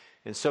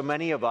 And so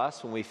many of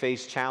us, when we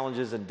face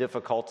challenges and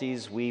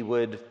difficulties, we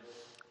would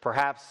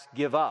perhaps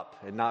give up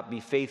and not be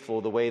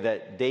faithful the way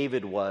that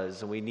David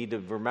was. And we need to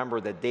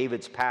remember that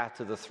David's path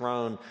to the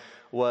throne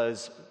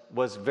was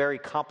very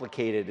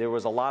complicated. There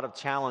was a lot of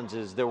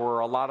challenges. There were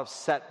a lot of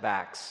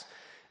setbacks.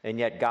 And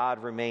yet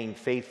God remained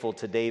faithful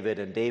to David.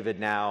 And David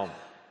now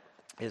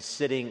is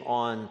sitting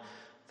on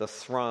the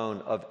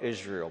throne of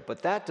Israel.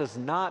 But that does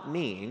not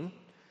mean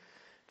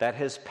that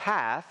his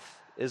path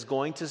is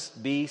going to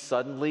be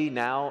suddenly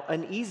now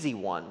an easy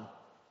one.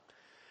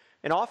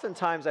 And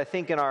oftentimes, I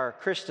think in our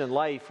Christian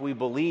life, we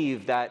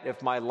believe that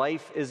if my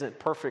life isn't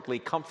perfectly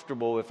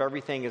comfortable, if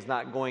everything is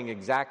not going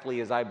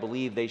exactly as I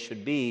believe they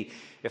should be,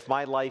 if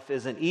my life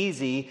isn't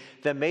easy,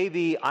 then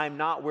maybe I'm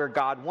not where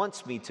God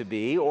wants me to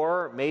be,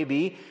 or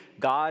maybe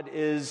God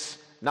is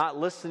not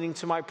listening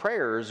to my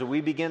prayers.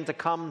 We begin to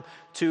come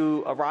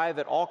to arrive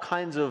at all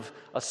kinds of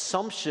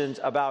assumptions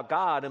about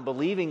God and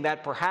believing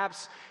that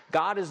perhaps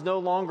God is no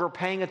longer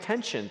paying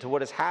attention to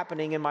what is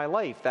happening in my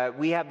life, that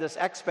we have this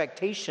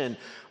expectation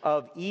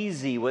of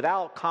easy,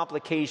 without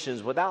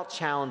complications, without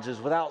challenges,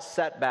 without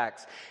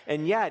setbacks.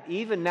 And yet,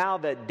 even now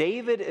that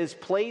David is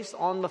placed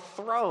on the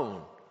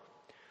throne,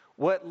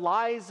 what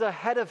lies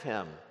ahead of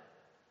him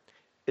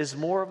is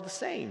more of the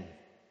same.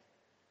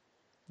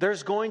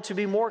 There's going to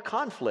be more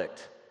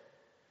conflict.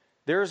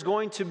 There's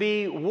going to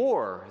be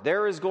war.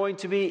 There is going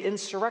to be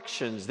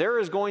insurrections. There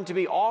is going to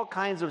be all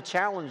kinds of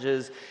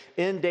challenges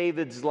in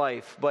David's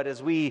life. But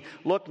as we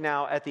look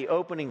now at the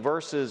opening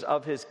verses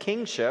of his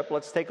kingship,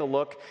 let's take a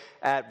look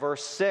at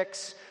verse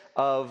 6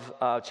 of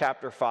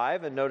chapter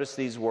 5. And notice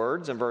these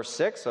words in verse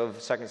 6 of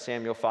 2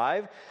 Samuel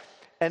 5.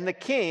 And the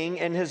king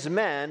and his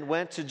men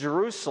went to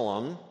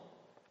Jerusalem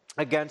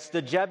against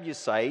the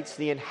Jebusites,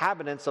 the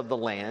inhabitants of the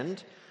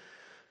land,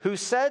 who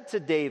said to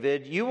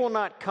David, "You will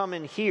not come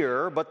in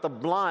here, but the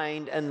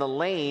blind and the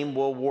lame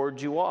will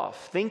ward you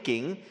off,"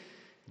 thinking,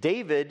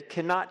 "David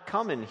cannot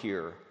come in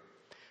here."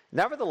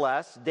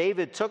 Nevertheless,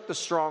 David took the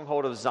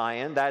stronghold of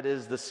Zion, that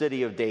is the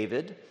city of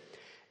David.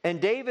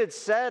 And David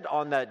said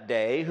on that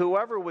day,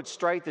 "Whoever would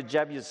strike the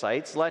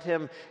Jebusites, let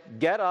him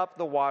get up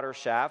the water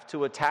shaft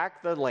to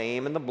attack the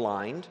lame and the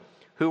blind,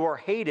 who are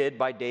hated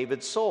by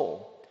David's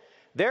soul.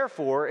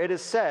 Therefore it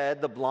is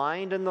said, the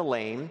blind and the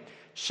lame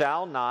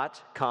shall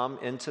not come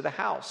into the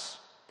house."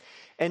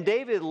 And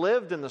David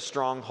lived in the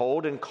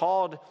stronghold and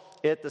called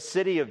it the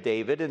city of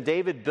David. And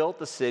David built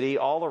the city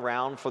all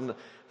around from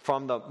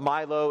the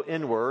Milo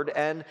inward.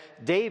 And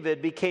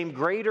David became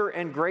greater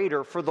and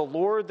greater, for the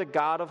Lord, the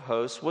God of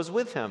hosts, was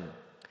with him.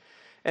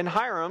 And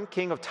Hiram,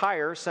 king of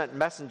Tyre, sent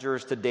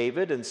messengers to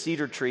David, and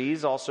cedar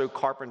trees, also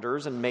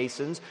carpenters and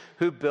masons,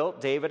 who built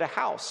David a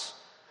house.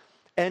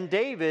 And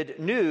David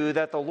knew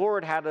that the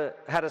Lord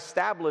had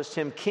established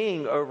him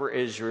king over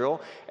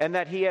Israel, and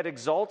that he had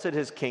exalted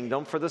his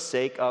kingdom for the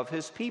sake of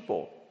his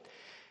people.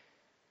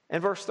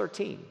 And verse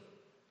 13.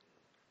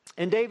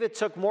 And David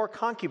took more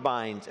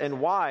concubines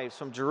and wives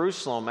from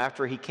Jerusalem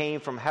after he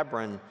came from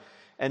Hebron,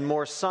 and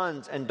more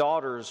sons and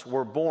daughters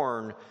were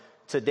born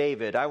to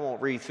David. I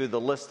won't read through the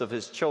list of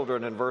his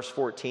children in verse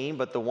 14,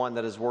 but the one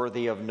that is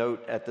worthy of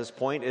note at this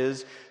point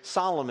is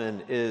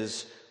Solomon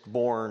is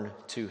born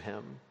to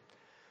him.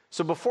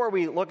 So before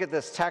we look at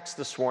this text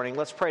this morning,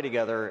 let's pray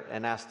together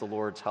and ask the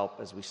Lord's help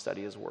as we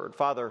study his word.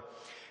 Father,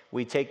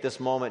 we take this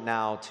moment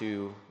now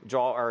to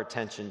draw our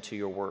attention to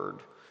your word.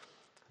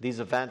 These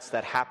events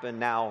that happened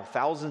now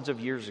thousands of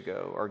years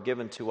ago are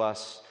given to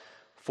us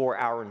for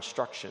our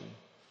instruction.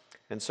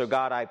 And so,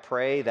 God, I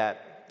pray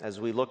that as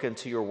we look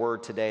into your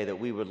word today, that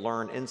we would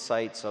learn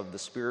insights of the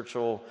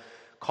spiritual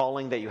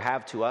calling that you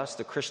have to us,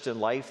 the Christian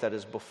life that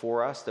is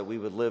before us, that we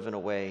would live in a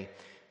way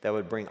that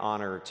would bring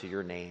honor to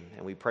your name.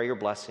 And we pray your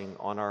blessing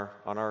on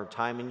our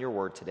time in your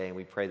word today, and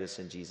we pray this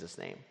in Jesus'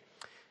 name.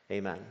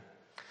 Amen.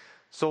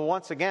 So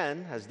once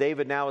again, as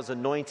David now is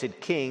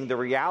anointed king, the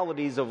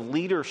realities of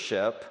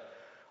leadership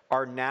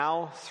are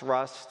now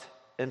thrust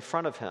in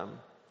front of him.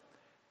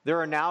 There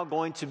are now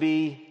going to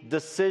be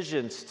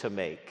decisions to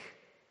make.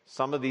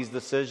 Some of these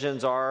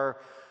decisions are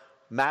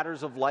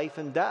matters of life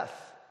and death.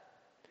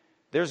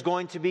 There's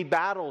going to be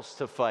battles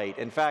to fight.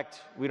 In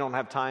fact, we don't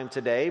have time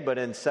today, but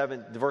in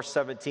verse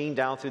 17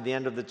 down through the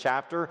end of the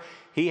chapter,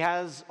 he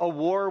has a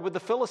war with the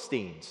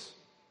Philistines.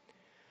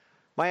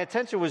 My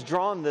attention was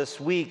drawn this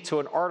week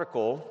to an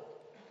article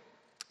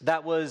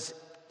that was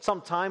some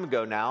time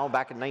ago now,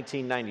 back in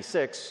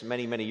 1996,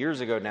 many, many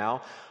years ago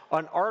now,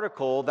 an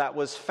article that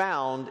was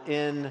found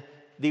in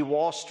the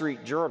Wall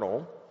Street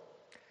Journal.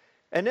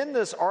 And in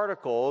this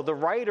article, the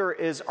writer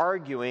is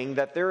arguing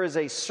that there is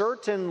a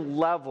certain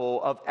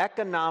level of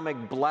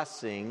economic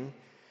blessing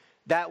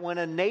that when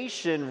a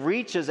nation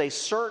reaches a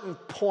certain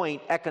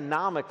point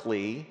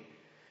economically,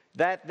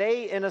 that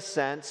they, in a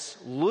sense,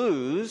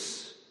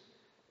 lose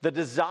the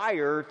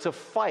desire to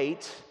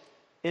fight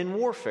in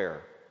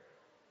warfare.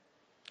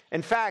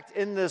 In fact,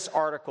 in this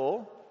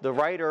article, the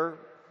writer,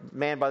 a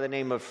man by the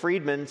name of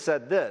Friedman,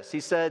 said this.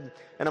 He said,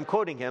 and I'm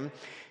quoting him,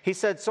 he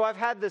said, "So I've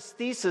had this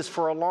thesis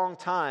for a long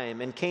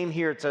time and came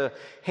here to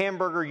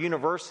Hamburger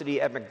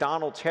University at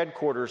McDonald's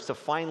headquarters to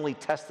finally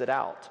test it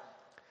out.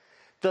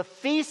 The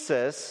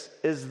thesis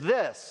is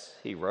this,"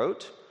 he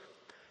wrote,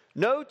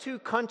 "no two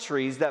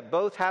countries that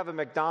both have a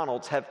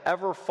McDonald's have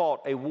ever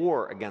fought a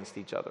war against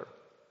each other."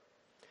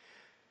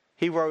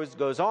 He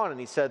goes on and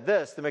he said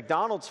this, "The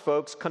McDonald's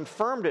folks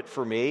confirmed it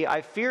for me.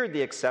 I feared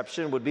the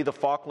exception would be the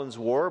Falklands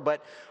War,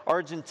 but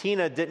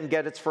Argentina didn't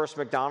get its first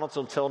McDonald's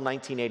until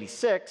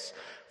 1986,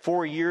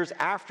 4 years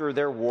after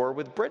their war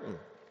with Britain.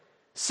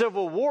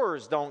 Civil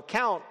wars don't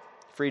count,"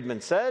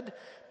 Friedman said.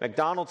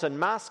 "McDonald's and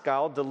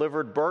Moscow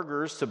delivered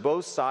burgers to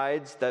both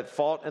sides that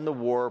fought in the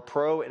war,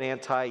 pro and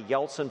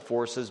anti-Yeltsin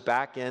forces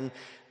back in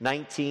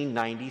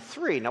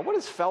 1993. Now, what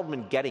is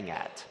Feldman getting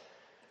at?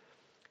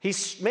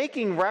 He's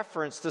making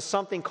reference to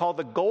something called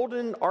the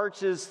Golden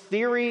Arches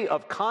theory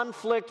of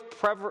conflict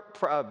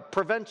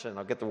prevention.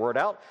 I'll get the word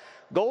out.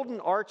 Golden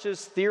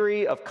Arches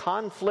theory of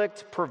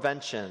conflict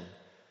prevention.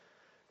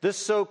 This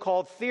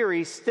so-called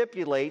theory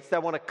stipulates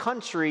that when a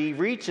country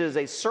reaches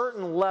a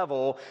certain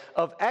level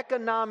of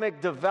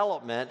economic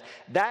development,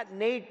 that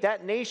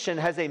nation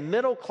has a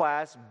middle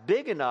class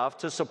big enough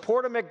to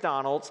support a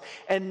McDonald's,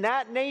 and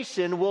that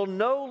nation will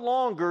no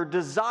longer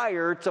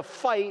desire to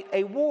fight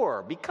a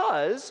war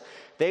because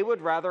they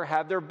would rather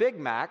have their Big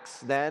Macs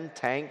than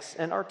tanks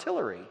and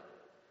artillery.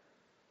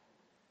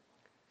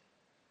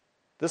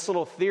 This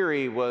little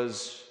theory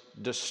was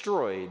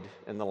destroyed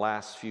in the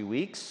last few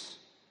weeks.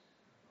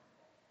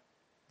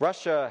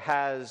 Russia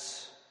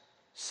has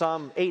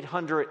some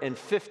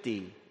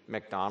 850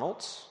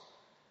 McDonald's.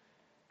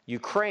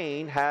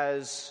 Ukraine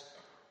has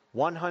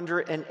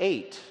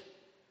 108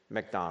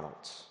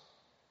 McDonald's.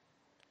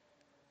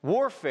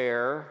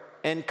 Warfare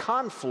and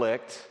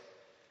conflict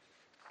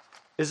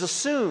is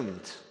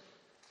assumed.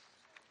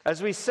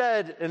 As we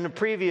said in the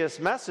previous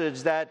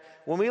message, that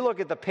when we look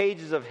at the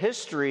pages of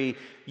history,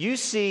 you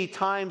see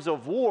times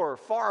of war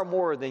far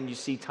more than you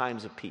see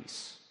times of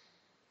peace.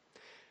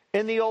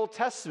 In the Old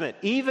Testament,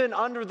 even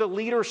under the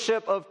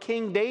leadership of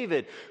King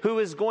David, who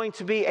is going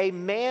to be a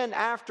man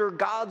after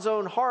God's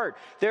own heart,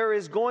 there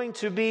is going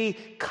to be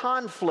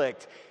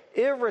conflict,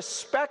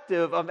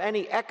 irrespective of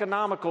any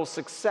economical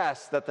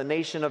success that the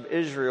nation of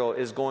Israel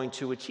is going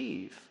to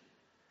achieve.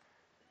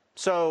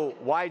 So,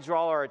 why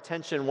draw our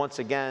attention once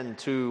again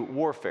to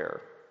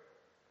warfare?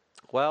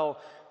 Well,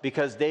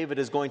 because David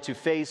is going to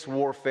face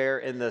warfare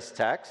in this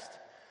text.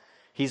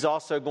 He's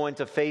also going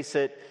to face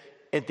it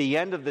at the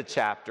end of the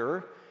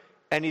chapter.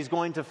 And he's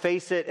going to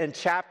face it in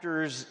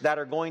chapters that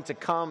are going to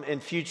come in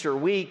future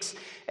weeks.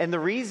 And the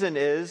reason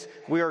is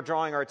we are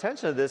drawing our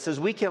attention to this is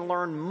we can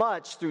learn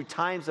much through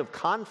times of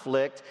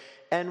conflict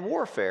and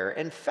warfare.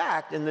 In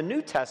fact, in the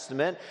New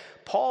Testament,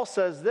 Paul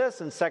says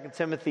this in 2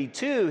 Timothy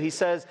 2. He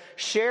says,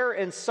 "Share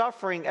in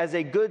suffering as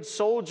a good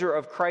soldier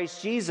of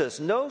Christ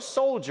Jesus. No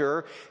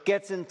soldier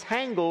gets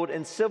entangled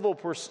in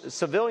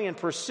civilian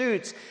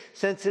pursuits,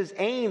 since his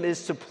aim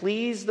is to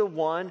please the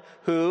one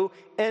who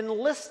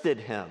enlisted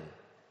him."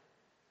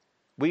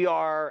 We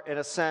are, in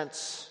a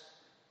sense,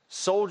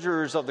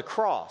 soldiers of the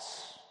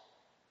cross,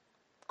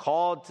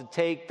 called to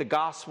take the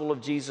gospel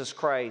of Jesus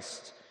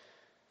Christ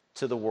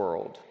to the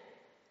world.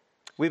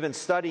 We've been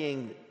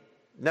studying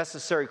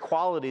necessary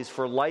qualities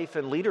for life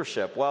and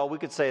leadership. Well, we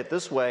could say it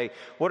this way: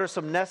 what are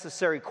some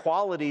necessary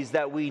qualities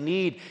that we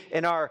need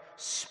in our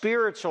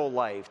spiritual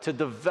life to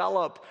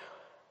develop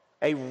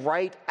a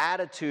right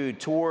attitude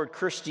toward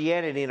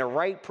Christianity and a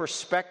right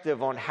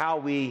perspective on how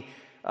we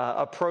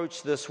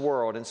approach this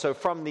world? And so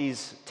from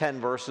these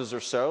 10 verses or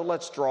so,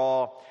 let's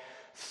draw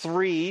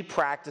three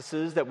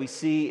practices that we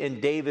see in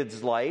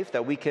David's life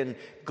that we can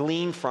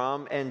glean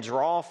from and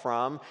draw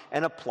from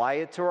and apply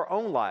it to our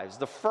own lives.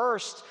 The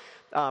first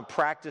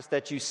practice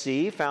that you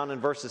see found in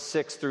verses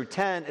 6 through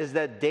 10 is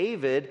that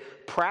David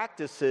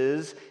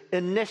practices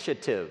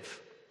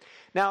initiative.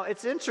 Now,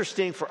 it's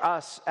interesting for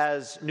us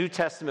as New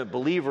Testament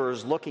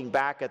believers looking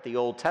back at the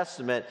Old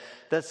Testament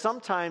that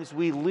sometimes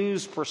we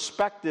lose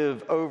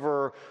perspective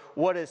over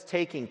what is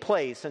taking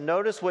place. And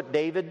notice what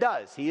David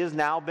does. He has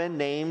now been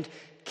named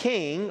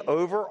king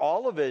over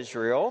all of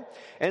Israel.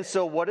 And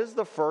so what is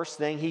the first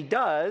thing he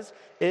does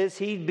is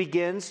he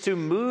begins to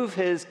move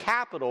his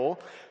capital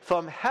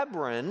from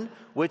Hebron,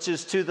 which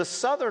is to the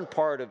southern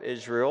part of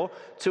Israel,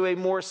 to a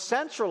more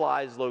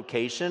centralized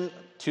location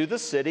to the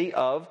city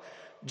of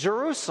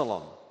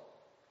Jerusalem.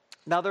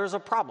 Now there's a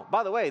problem.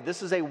 By the way,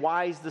 this is a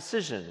wise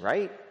decision,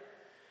 right?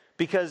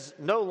 Because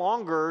no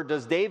longer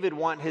does David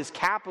want his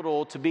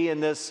capital to be in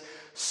this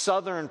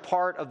southern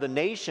part of the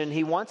nation.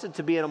 He wants it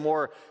to be in a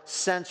more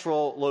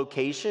central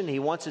location. He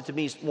wants it to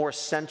be more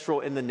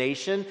central in the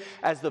nation.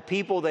 As the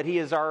people that he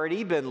has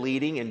already been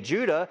leading in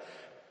Judah,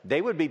 they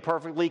would be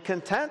perfectly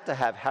content to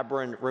have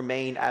Hebron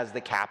remain as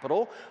the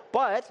capital.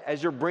 But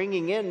as you're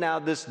bringing in now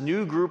this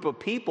new group of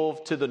people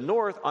to the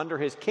north under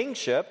his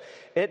kingship,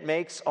 it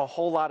makes a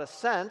whole lot of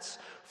sense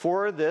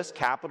for this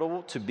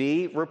capital to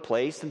be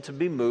replaced and to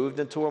be moved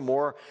into a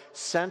more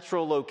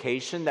central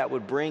location that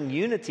would bring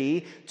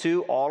unity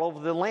to all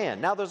of the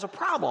land. Now, there's a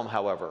problem,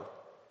 however.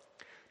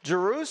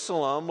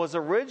 Jerusalem was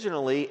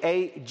originally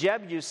a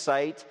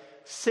Jebusite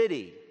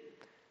city.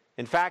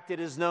 In fact, it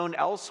is known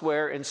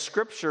elsewhere in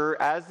Scripture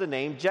as the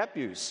name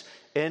Jebus.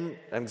 An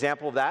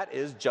example of that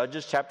is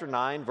Judges chapter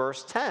 9,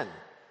 verse 10.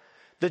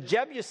 The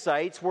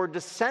Jebusites were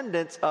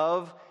descendants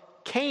of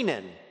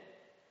Canaan.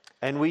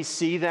 And we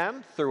see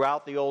them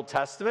throughout the Old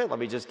Testament. Let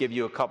me just give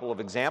you a couple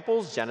of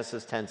examples.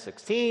 Genesis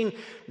 10:16,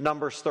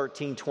 Numbers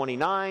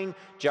 13:29,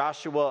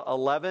 Joshua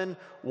 11,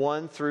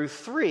 1 through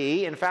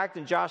 3. In fact,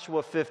 in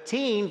Joshua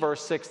 15, verse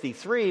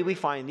 63, we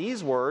find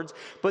these words,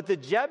 "But the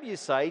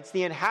Jebusites,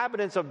 the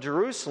inhabitants of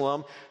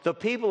Jerusalem, the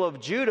people of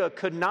Judah,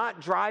 could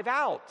not drive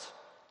out.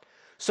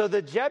 So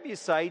the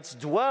Jebusites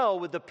dwell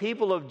with the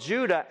people of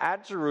Judah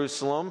at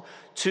Jerusalem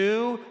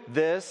to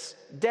this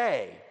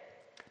day."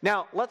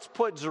 Now, let's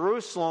put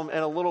Jerusalem in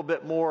a little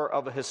bit more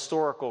of a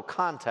historical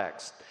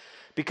context,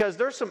 because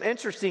there's some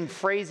interesting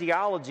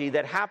phraseology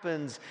that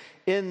happens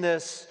in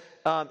this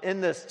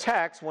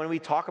text when we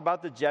talk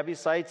about the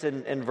Jebusites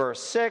in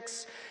verse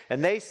 6.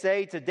 And they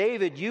say to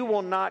David, "You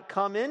will not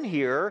come in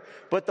here,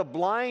 but the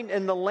blind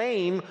and the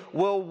lame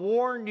will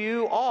ward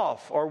you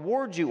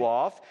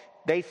off."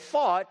 They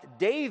thought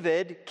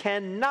David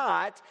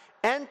cannot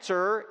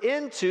enter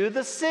into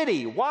the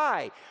city.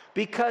 Why?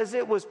 Because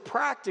it was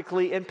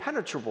practically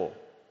impenetrable.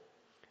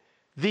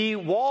 The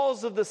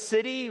walls of the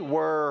city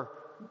were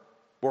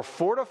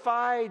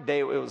fortified.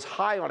 It was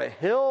high on a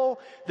hill.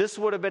 This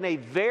would have been a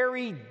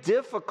very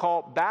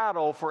difficult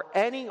battle for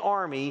any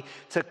army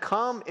to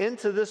come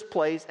into this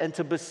place and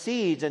to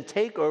besiege and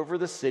take over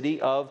the city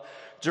of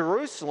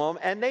Jerusalem.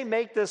 And they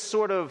make this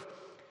sort of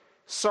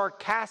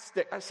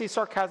sarcastic, I see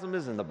sarcasm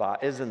is in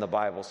the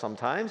Bible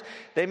sometimes.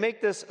 They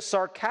make this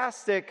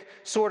sarcastic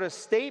sort of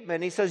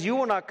statement. He says, "You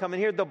will not come in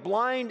here. The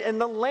blind and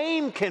the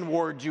lame can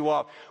ward you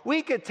off."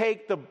 We could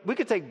take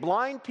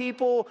blind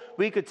people,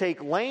 we could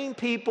take lame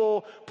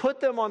people, put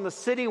them on the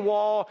city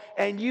wall,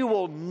 and you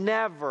will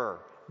never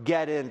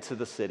get into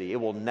the city.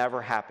 It will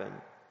never happen.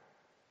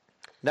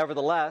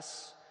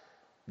 Nevertheless,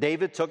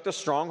 David took the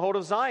stronghold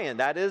of Zion.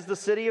 That is the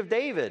city of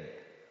David.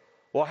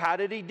 Well, how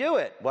did he do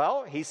it?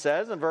 Well, he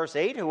says in verse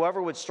 8,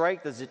 "Whoever would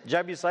strike the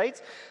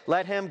Jebusites,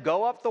 let him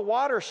go up the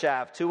water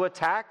shaft to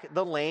attack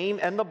the lame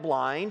and the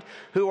blind,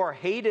 who are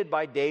hated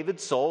by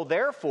David's soul."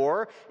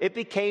 Therefore, it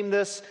became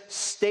this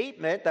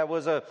statement that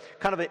was a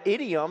kind of an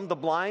idiom: "The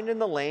blind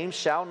and the lame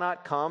shall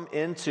not come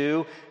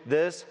into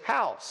this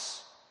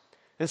house."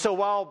 And so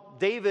while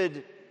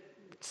David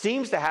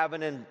seems to have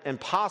an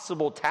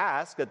impossible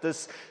task, that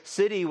this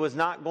city was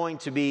not going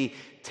to be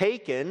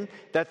taken,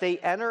 that they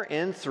enter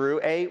in through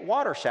a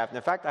water shaft. And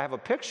in fact, I have a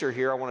picture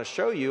here I want to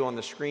show you on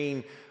the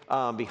screen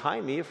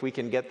behind me, if we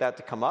can get that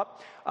to come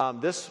up.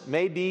 This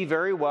may be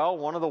very well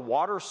one of the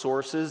water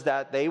sources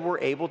that they were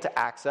able to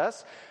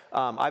access.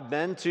 I've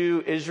been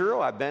to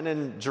Israel. I've been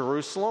in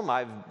Jerusalem.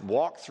 I've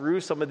walked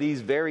through some of these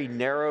very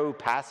narrow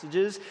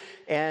passages,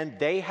 and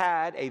they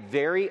had a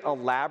very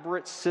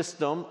elaborate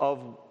system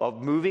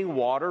of moving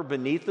water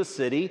beneath the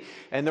city,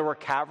 and there were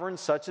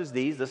caverns such as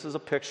these. This is a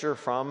picture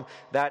from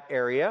that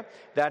area,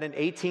 that in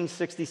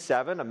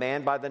 1867, a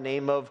man by the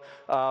name of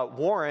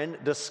Warren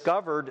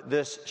discovered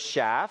this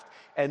shaft,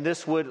 and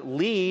this would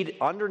lead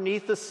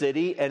underneath the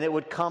city, and it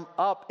would come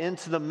up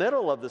into the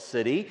middle of the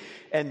city,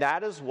 and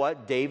that is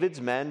what David's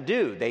men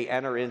do. They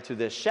enter into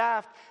this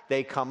shaft,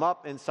 they come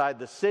up inside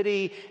the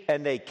city,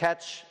 and they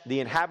catch the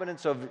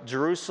inhabitants of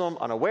Jerusalem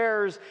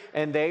unawares,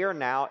 and they are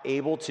now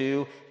able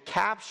to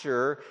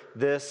capture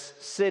this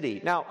city.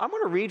 Now, I'm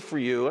going to read for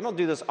you. I don't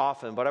do this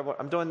often, but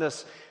I'm doing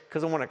this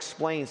because I want to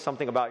explain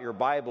something about your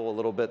Bible a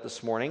little bit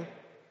this morning.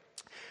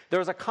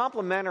 There's a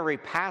complementary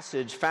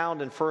passage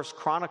found in 1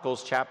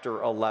 Chronicles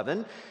chapter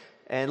 11.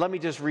 And let me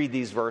just read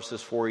these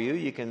verses for you.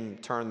 You can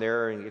turn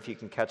there, and if you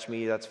can catch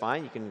me, that's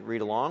fine. You can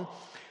read along.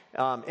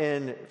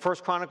 In 1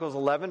 Chronicles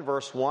 11,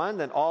 verse 1,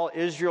 then all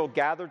Israel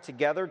gathered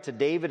together to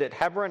David at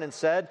Hebron and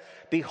said,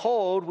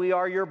 "Behold, we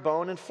are your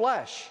bone and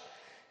flesh.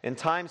 In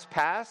times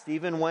past,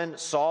 even when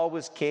Saul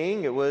was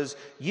king, it was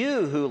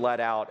you who led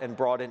out and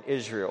brought in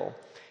Israel.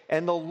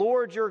 And the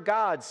Lord your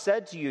God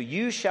said to you,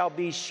 you shall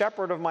be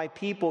shepherd of my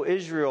people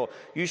Israel.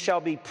 You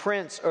shall be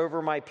prince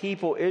over my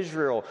people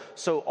Israel."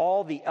 So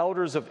all the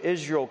elders of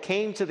Israel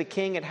came to the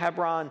king at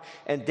Hebron,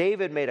 and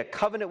David made a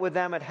covenant with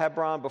them at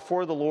Hebron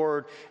before the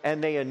Lord,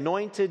 and they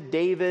anointed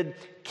David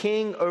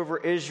king over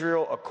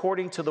Israel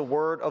according to the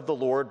word of the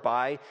Lord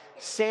by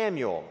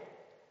Samuel.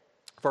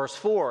 Verse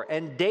 4,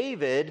 and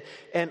David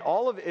and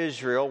all of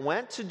Israel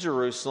went to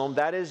Jerusalem,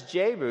 that is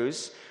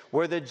Jebus,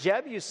 where the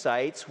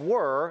Jebusites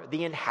were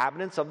the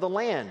inhabitants of the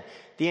land.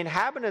 The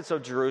inhabitants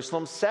of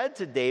Jerusalem said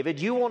to David,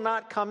 "You will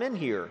not come in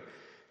here."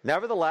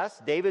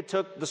 Nevertheless, David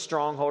took the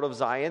stronghold of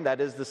Zion,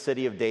 that is the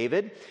city of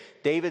David.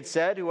 David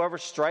said, "Whoever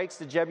strikes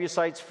the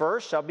Jebusites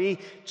first shall be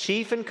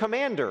chief and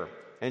commander."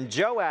 And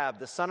Joab,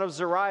 the son of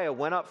Zeruiah,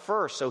 went up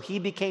first, so he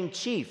became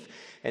chief.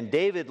 And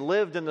David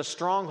lived in the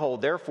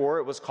stronghold, therefore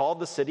it was called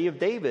the city of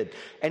David.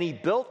 And he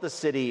built the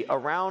city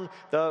around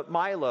the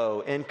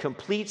Milo in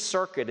complete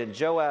circuit, and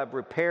Joab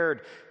repaired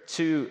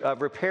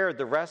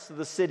the rest of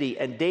the city.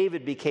 And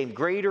David became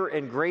greater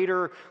and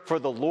greater, for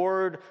the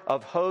Lord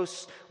of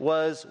hosts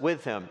was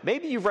with him.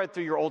 Maybe you've read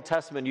through your Old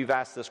Testament and you've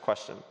asked this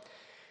question.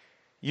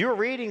 You're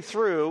reading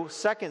through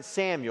 2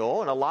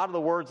 Samuel, and a lot of the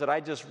words that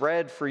I just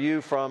read for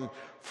you from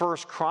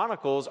 1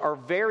 Chronicles are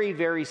very,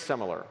 very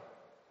similar.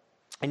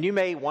 And you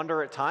may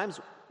wonder at times,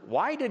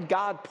 why did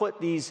God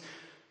put these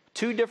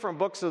two different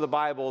books of the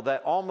Bible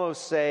that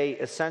almost say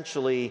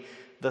essentially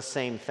the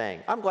same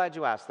thing? I'm glad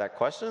you asked that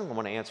question. I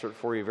want to answer it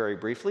for you very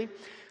briefly.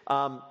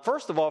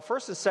 First of all,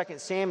 1 and 2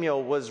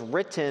 Samuel was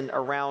written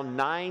around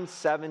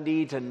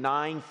 970 to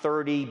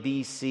 930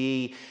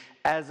 BC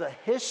as a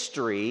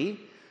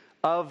history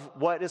of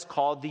what is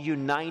called the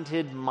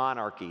United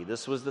Monarchy.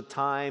 This was the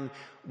time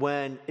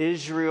when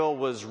Israel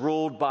was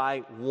ruled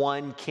by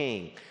one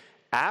king.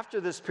 After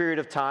this period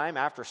of time,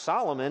 after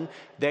Solomon,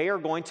 they are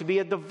going to be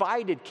a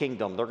divided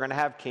kingdom. They're going to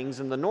have kings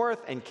in the north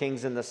and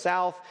kings in the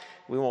south.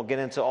 We won't get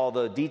into all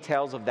the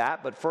details of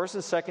that, but 1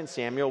 and 2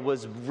 Samuel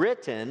was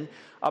written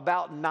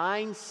about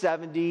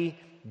 970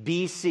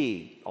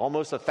 BC,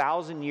 almost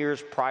 1,000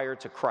 years prior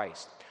to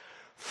Christ.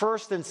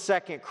 1 and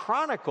 2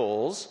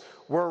 Chronicles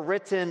were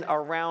written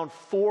around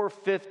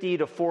 450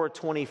 to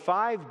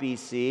 425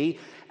 BC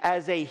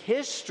as a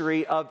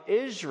history of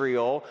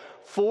Israel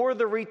for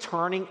the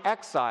returning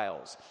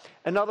exiles.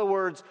 In other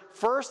words,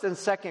 1 and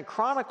 2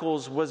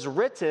 Chronicles was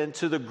written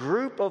to the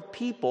group of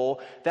people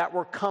that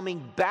were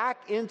coming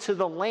back into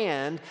the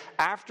land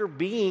after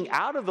being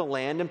out of the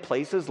land in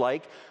places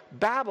like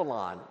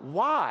Babylon.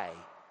 Why?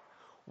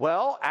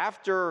 Well,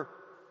 after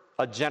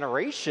a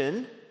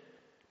generation,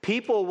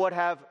 people would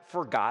have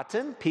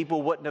forgotten,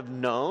 people wouldn't have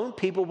known,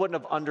 people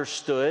wouldn't have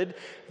understood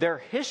their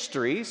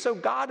history. So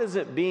God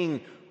isn't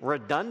being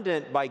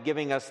redundant by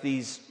giving us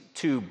these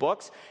two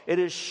books. It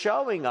is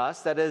showing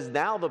us that as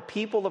now the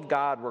people of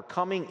God were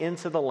coming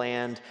into the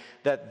land,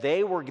 that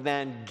they were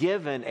then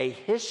given a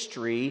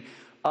history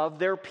of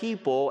their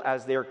people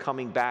as they're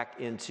coming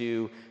back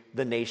into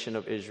the nation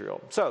of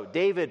Israel. So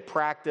David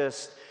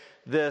practiced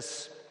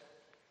this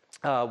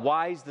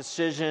wise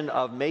decision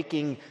of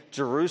making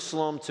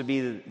Jerusalem to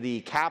be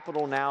the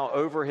capital now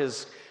over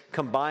his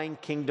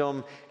combined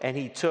kingdom, and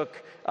he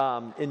took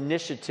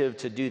initiative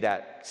to do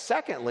that.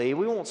 Secondly,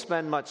 we won't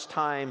spend much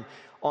time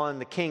on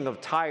the king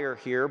of Tyre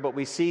here, but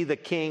we see the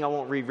king, I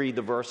won't reread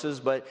the verses,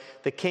 but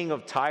the king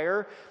of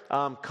Tyre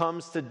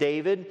comes to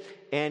David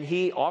and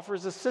he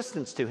offers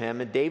assistance to him,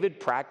 and David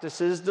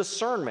practices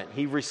discernment.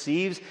 He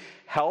receives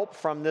help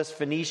from this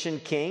Phoenician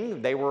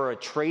king. They were a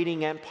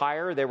trading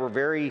empire. They were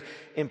very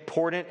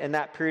important in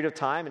that period of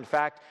time. In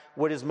fact,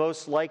 what is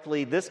most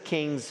likely this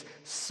king's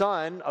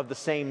son of the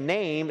same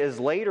name is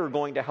later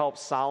going to help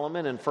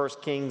Solomon in 1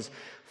 Kings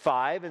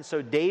 5. And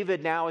so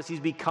David now, as he's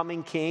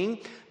becoming king,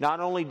 not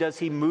only does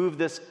he move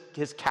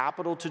his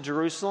capital to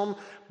Jerusalem,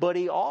 but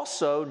he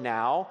also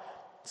now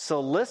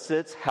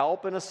solicits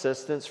help and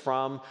assistance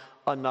from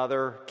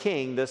another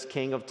king, this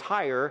king of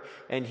Tyre,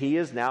 and he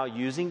is now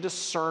using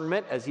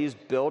discernment as he is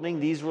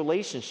building these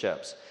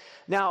relationships.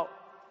 Now,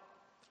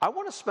 I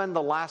want to spend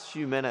the last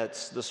few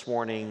minutes this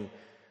morning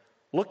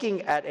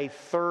looking at a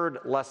third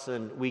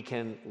lesson we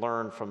can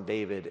learn from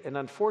David. And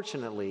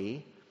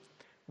unfortunately,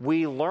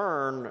 we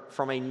learn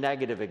from a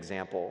negative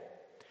example.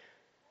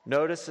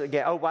 Notice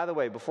again, oh, by the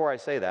way, before I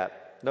say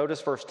that,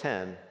 notice verse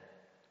 10.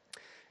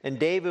 And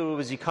David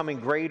was becoming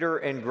greater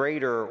and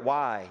greater.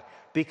 Why?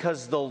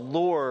 Because the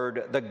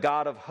Lord, the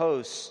God of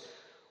hosts,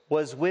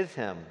 was with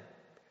him.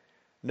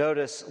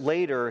 Notice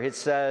later it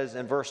says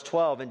in verse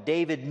 12, and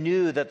David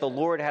knew that the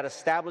Lord had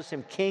established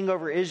him king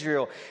over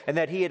Israel and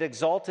that he had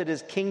exalted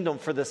his kingdom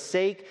for the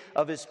sake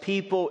of his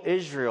people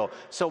Israel.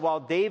 So while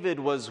David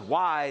was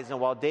wise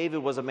and while David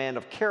was a man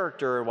of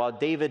character and while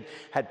David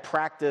had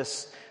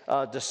practiced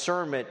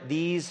discernment,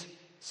 these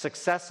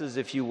successes,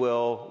 if you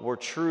will, were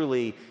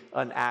truly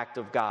an act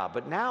of God.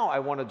 But now I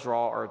want to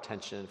draw our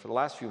attention for the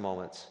last few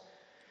moments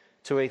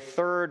to a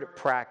third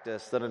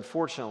practice that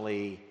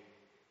unfortunately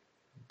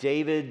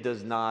David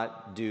does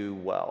not do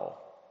well.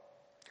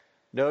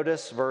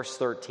 Notice verse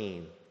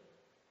 13.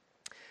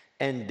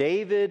 And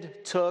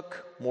David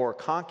took more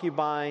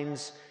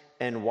concubines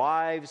and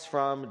wives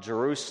from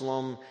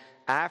Jerusalem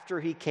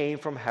after he came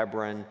from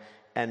Hebron,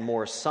 and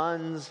more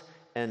sons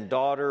and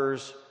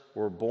daughters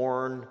were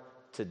born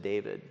to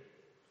David.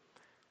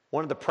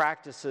 One of the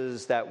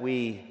practices that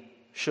we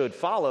should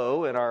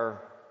follow in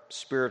our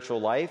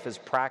spiritual life is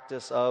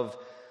practice of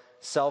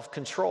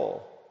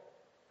self-control.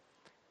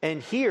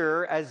 And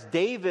here, as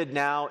David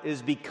now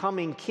is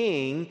becoming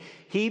king,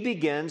 he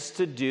begins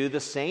to do the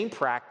same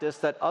practice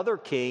that other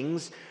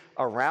kings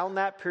around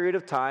that period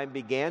of time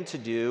began to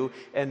do,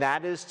 and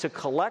that is to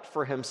collect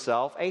for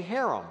himself a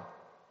harem.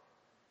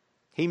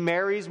 He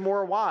marries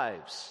more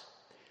wives.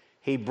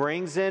 He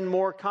brings in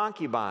more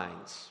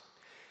concubines.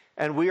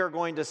 And we are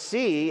going to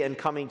see in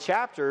coming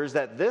chapters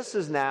that this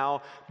is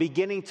now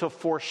beginning to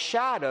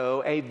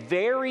foreshadow a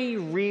very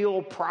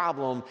real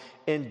problem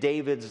in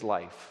David's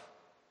life.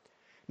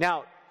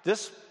 Now,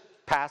 this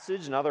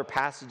passage and other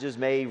passages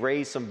may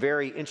raise some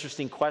very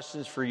interesting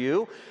questions for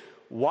you.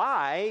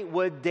 Why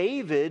would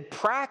David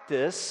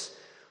practice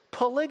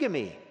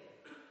polygamy?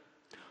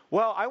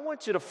 Well, I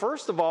want you to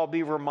first of all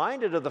be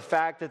reminded of the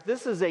fact that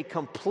this is a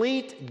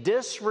complete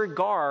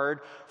disregard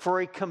for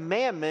a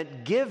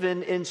commandment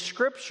given in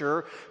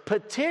Scripture,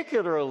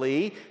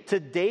 particularly to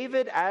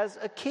David as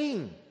a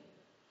king.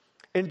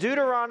 In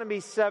Deuteronomy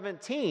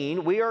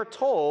 17, we are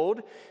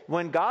told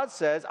when God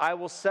says, I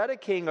will set a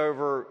king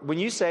over, when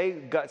you say,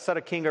 God, set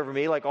a king over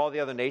me like all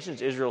the other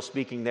nations, Israel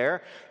speaking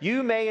there,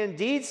 you may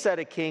indeed set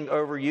a king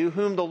over you,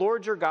 whom the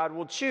Lord your God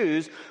will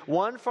choose.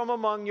 One from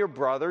among your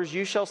brothers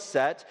you shall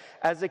set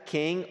as a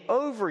king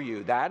over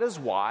you. That is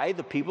why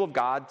the people of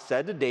God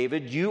said to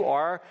David, you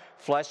are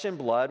flesh and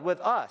blood with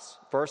us.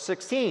 Verse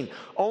 16,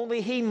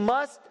 only he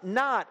must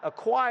not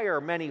acquire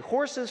many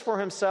horses for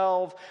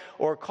himself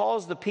or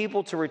cause the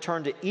people to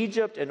return to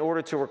Egypt in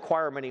order to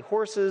acquire many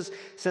horses,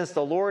 since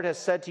the Lord has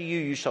said to you,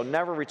 you shall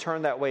never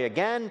return that way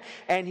again.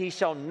 And he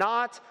shall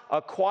not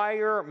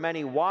acquire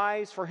many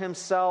wives for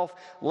himself,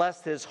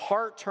 lest his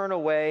heart turn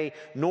away,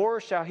 nor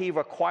shall he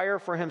acquire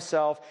for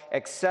himself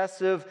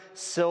excessive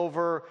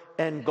silver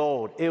and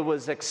gold. It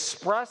was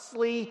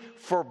expressly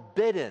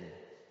forbidden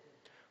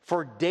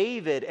for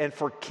David and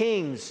for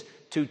kings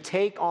to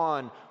take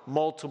on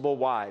multiple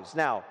wives.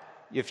 Now,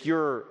 if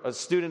you're a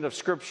student of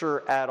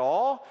Scripture at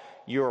all,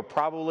 you're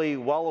probably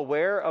well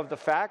aware of the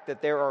fact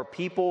that there are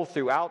people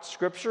throughout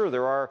Scripture,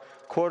 there are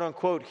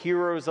quote-unquote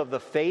heroes of the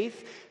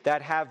faith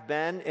that have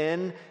been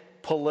in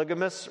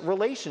polygamous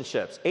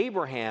relationships.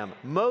 Abraham,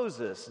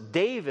 Moses,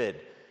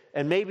 David,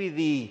 and maybe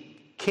the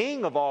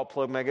king of all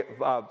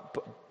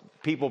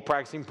people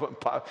practicing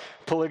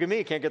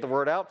polygamy, can't get the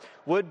word out,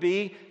 would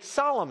be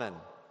Solomon.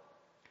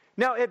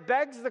 Now, it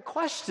begs the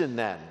question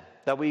then,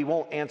 that we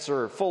won't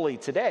answer fully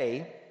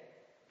today,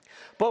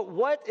 but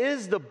what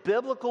is the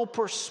biblical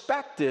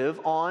perspective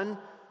on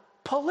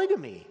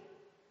polygamy?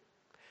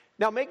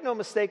 Now, make no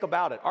mistake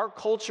about it. Our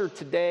culture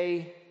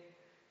today,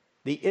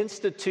 the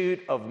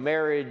institute of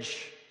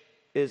marriage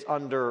is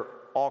under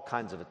all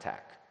kinds of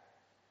attack.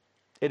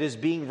 It is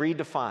being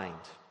redefined.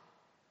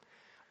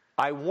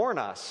 I warn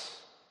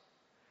us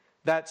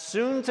that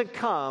soon to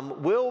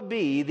come will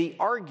be the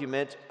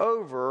argument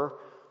over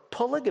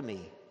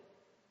polygamy.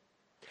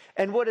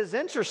 And what is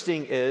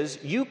interesting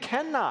is you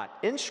cannot,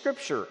 in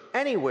Scripture,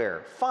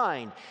 anywhere,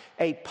 find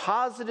a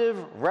positive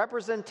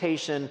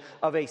representation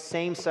of a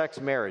same-sex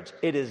marriage.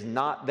 It is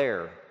not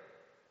there.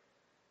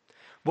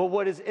 But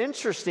what is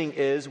interesting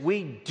is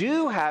we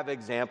do have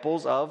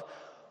examples of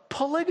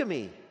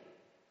polygamy.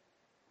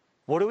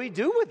 What do we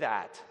do with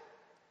that?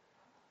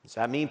 Does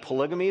that mean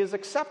polygamy is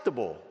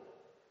acceptable?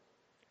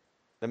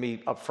 Let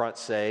me up front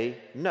say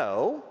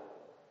no.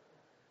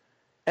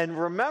 And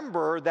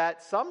remember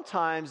that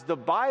sometimes the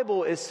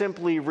Bible is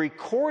simply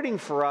recording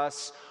for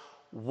us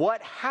what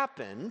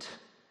happened.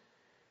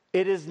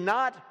 It is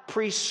not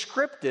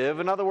prescriptive.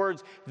 In other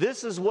words,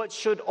 this is what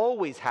should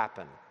always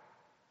happen.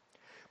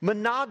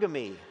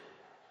 Monogamy,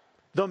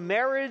 the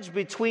marriage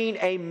between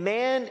a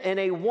man and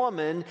a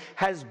woman,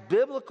 has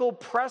biblical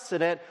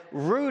precedent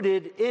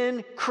rooted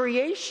in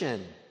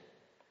creation.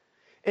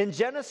 In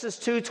Genesis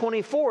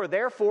 2:24,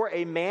 therefore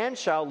a man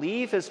shall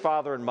leave his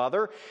father and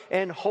mother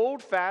and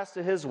hold fast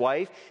to his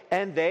wife,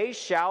 and they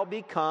shall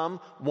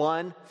become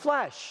one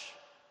flesh.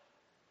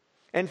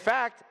 In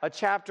fact, a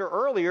chapter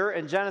earlier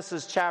in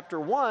Genesis chapter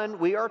 1,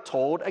 we are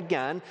told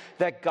again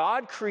that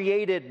God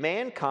created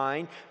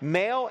mankind,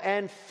 male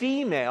and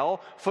female,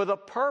 for the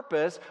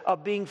purpose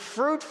of being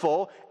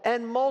fruitful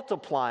and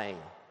multiplying.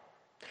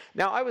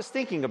 Now, I was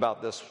thinking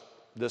about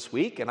this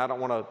week, and I don't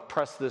want to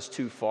press this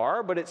too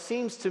far, but it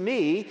seems to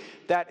me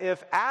that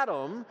if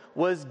Adam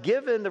was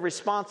given the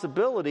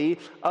responsibility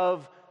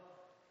of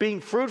being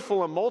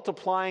fruitful and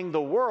multiplying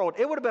the world,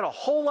 it would have been a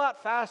whole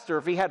lot faster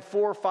if he had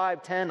 4,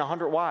 5, 10,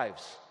 100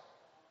 wives.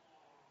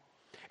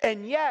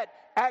 And yet,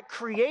 at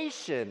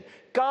creation,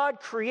 God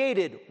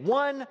created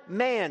one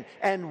man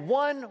and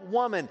one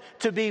woman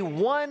to be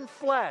one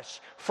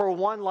flesh for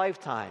one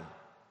lifetime.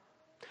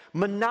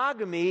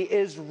 Monogamy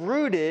is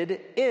rooted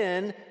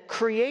in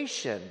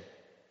creation.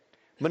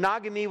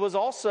 Monogamy was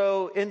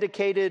also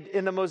indicated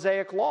in the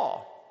Mosaic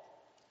Law.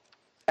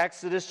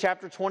 Exodus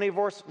chapter 20,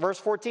 verse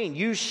 14,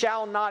 you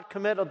shall not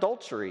commit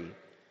adultery.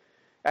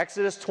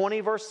 Exodus 20,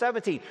 verse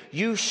 17,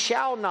 you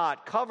shall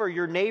not cover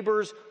your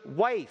neighbor's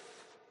wife,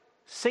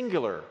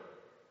 singular.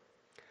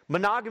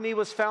 Monogamy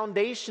was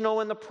foundational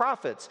in the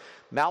prophets.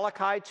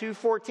 Malachi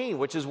 2:14,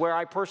 which is where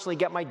I personally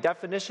get my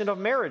definition of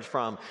marriage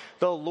from.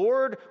 The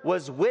Lord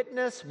was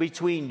witness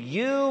between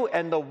you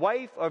and the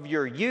wife of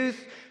your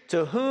youth,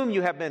 to whom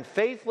you have been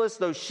faithless,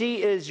 though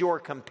she is your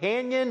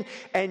companion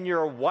and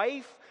your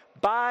wife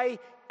by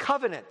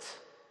covenant.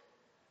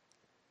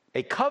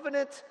 A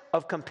covenant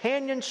of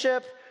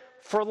companionship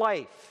for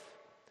life.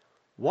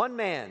 One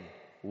man,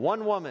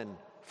 one woman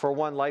for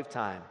one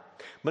lifetime.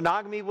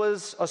 Monogamy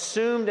was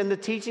assumed in the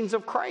teachings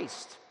of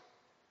Christ.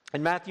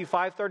 In Matthew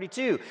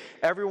 5:32,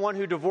 everyone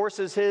who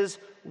divorces his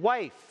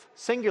wife,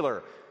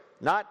 singular,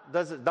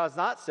 does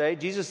not say,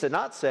 Jesus did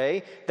not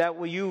say that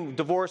will you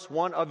divorce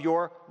one of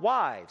your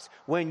wives.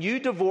 When you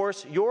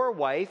divorce your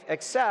wife,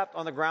 except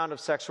on the ground of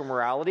sexual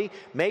morality,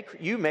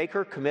 you make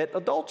her commit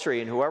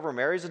adultery. And whoever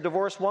marries a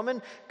divorced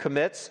woman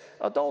commits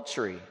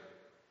adultery.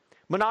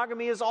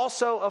 Monogamy is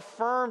also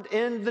affirmed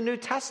in the New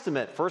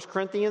Testament, 1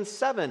 Corinthians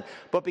 7.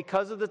 But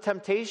because of the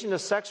temptation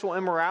of sexual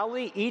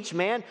immorality, each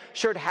man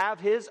should have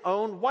his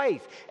own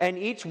wife, and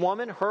each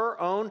woman her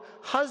own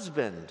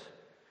husband.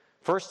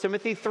 1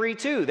 Timothy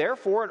 3:2,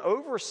 therefore an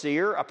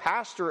overseer, a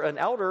pastor, an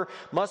elder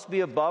must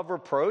be above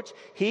reproach.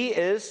 He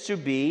is to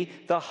be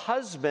the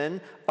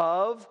husband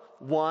of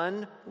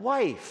one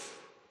wife.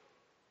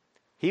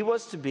 He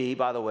was to be,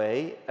 by the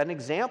way, an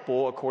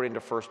example, according to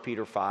 1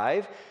 Peter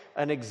 5,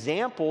 an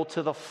example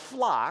to the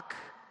flock,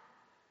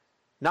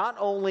 not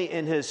only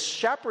in his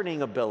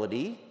shepherding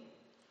ability,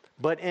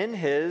 but in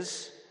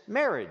his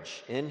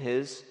marriage, in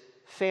his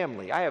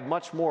family. I have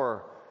much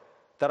more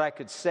that I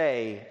could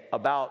say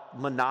about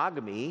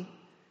monogamy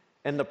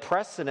and the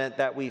precedent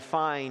that we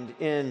find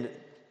in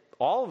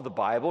all of the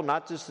Bible,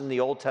 not just in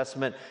the Old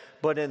Testament,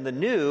 but in the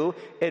New.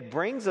 It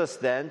brings us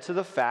then to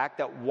the fact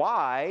that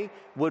why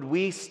would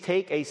we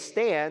take a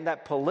stand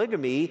that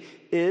polygamy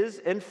is,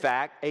 in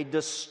fact, a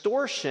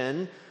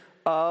distortion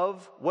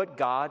of what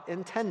God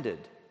intended?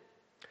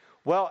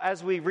 Well,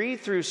 as we read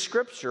through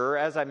Scripture,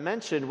 as I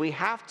mentioned, we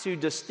have to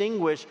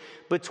distinguish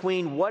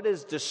between what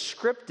is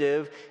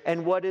descriptive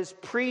and what is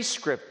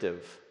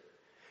prescriptive.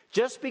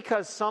 Just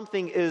because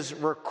something is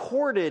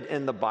recorded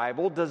in the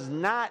Bible does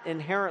not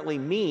inherently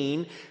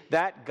mean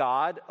that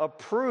God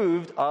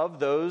approved of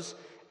those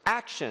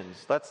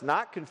actions. Let's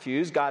not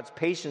confuse God's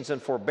patience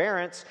and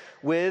forbearance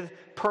with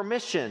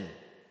permission.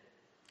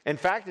 In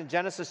fact, in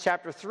Genesis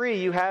chapter 3,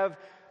 you have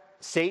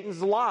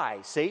Satan's lie.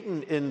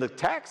 Satan in the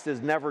text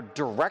is never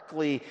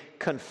directly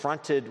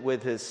confronted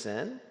with his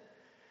sin.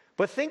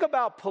 But think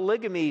about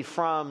polygamy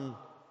from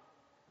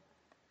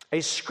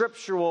a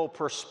scriptural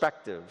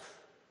perspective.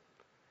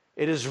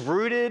 It is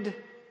rooted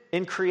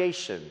in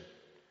creation.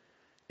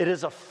 It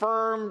is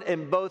affirmed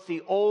in both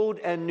the Old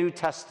and New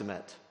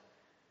Testament.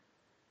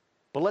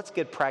 But let's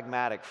get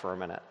pragmatic for a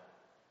minute.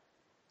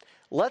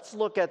 Let's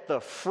look at the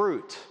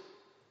fruit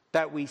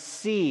that we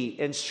see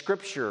in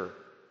Scripture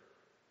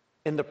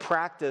in the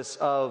practice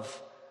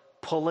of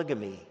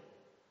polygamy.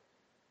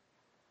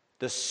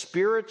 The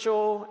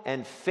spiritual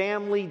and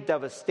family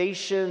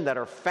devastation that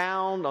are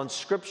found on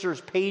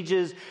Scripture's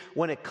pages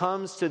when it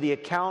comes to the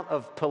account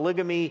of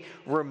polygamy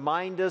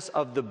remind us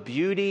of the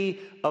beauty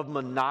of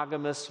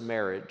monogamous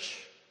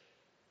marriage.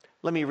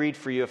 Let me read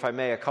for you, if I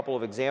may, a couple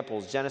of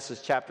examples.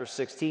 Genesis chapter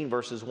 16,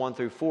 verses 1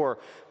 through 4.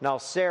 Now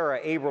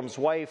Sarah, Abram's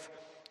wife,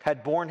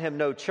 had borne him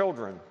no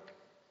children.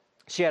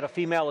 She had a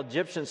female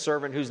Egyptian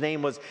servant whose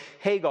name was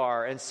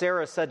Hagar, and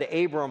Sarah said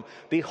to Abram,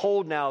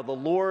 behold now, the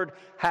Lord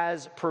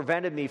has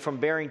prevented me from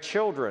bearing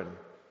children.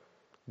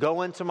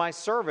 Go into my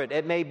servant.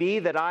 It may be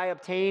that I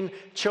obtain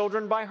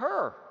children by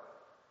her.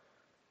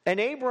 And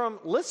Abram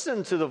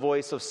listened to the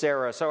voice of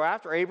Sarah. So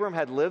after Abram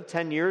had lived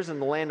 10 years in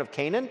the land of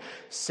Canaan,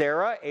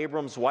 Sarah,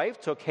 Abram's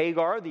wife, took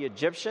Hagar, the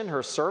Egyptian,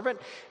 her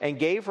servant, and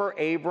gave her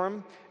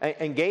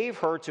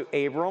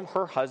to Abram,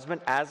 her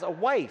husband, as a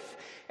wife.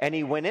 And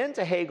he went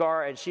into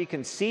Hagar, and she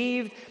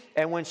conceived.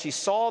 And when she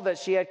saw that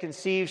she had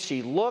conceived,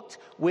 she looked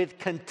with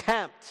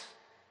contempt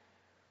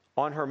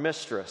on her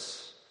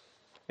mistress.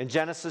 In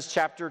Genesis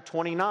chapter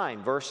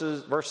 29, verse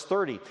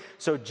 30.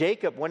 So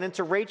Jacob went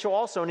into Rachel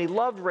also, and he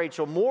loved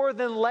Rachel more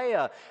than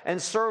Leah,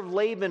 and served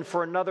Laban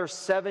for another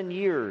 7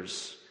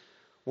 years.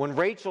 When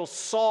Rachel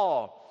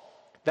saw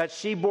that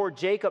she bore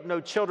Jacob no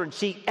children,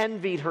 she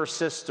envied her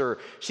sister.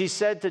 She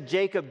said to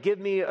Jacob, "Give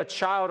me a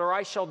child, or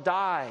I shall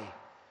die."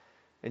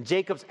 And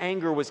Jacob's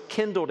anger was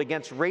kindled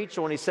against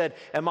Rachel, and he said,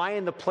 "Am I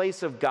in the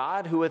place of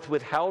God, who hath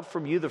withheld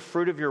from you the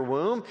fruit of your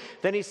womb?"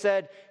 Then he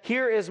said,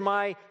 "Here is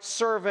my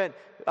servant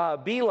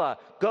Bilhah.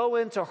 Go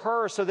into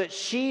her, so that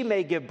she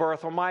may give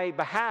birth on my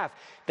behalf,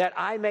 that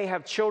I may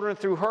have children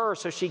through her."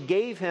 So he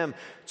gave him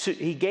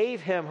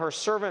her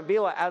servant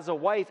Bilhah as a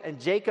wife, and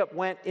Jacob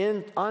went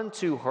in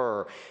unto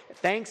her.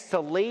 Thanks to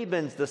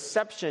Laban's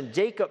deception,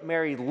 Jacob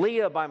married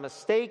Leah by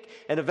mistake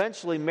and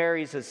eventually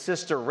marries his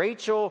sister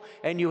Rachel,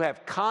 and you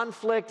have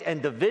conflict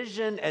and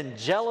division and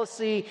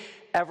jealousy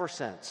ever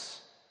since.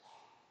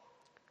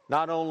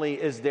 Not only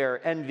is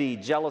there envy,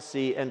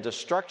 jealousy, and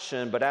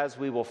destruction, but as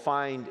we will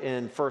find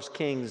in 1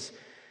 Kings,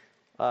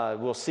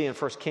 we'll see in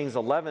 1 Kings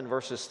 11,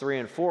 verses 3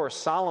 and 4,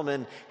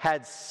 Solomon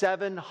had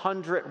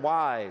 700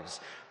 wives,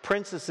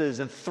 princesses,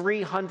 and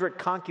 300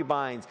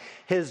 concubines.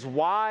 His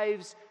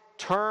wives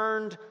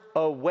turned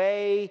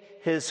away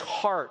his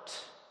heart.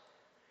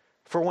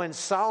 For when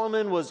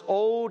Solomon was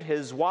old,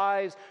 his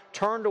wives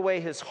turned away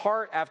his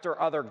heart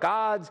after other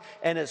gods,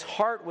 and his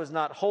heart was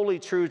not wholly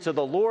true to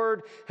the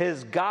Lord.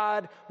 His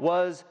God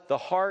was the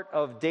heart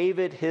of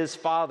David, his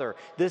father.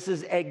 This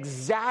is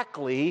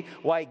exactly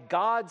why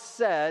God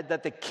said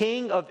that the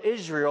king of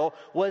Israel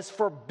was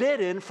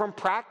forbidden from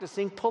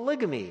practicing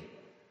polygamy.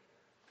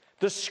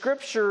 The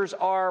scriptures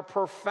are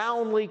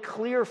profoundly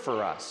clear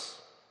for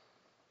us.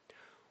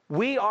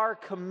 We are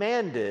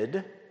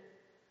commanded,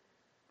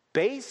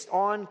 based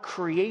on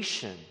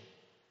creation,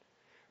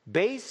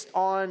 based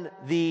on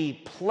the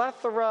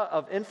plethora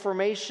of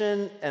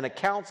information and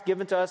accounts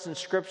given to us in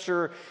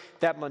Scripture,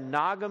 that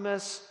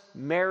monogamous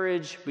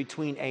marriage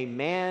between a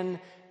man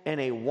and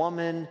a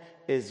woman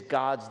is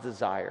God's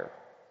desire.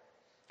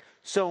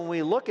 So when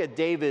we look at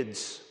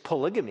David's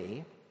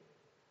polygamy,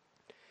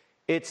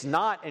 it's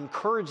not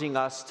encouraging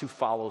us to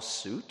follow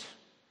suit.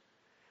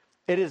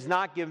 It is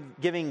not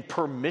giving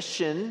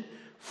permission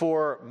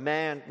for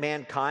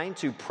mankind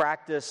to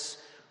practice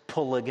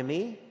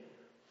polygamy.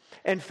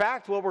 In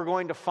fact, what we're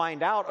going to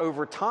find out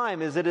over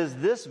time is it is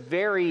this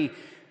very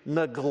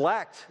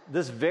neglect,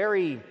 this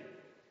very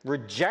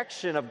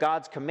rejection of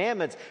God's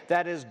commandments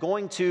that is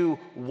going to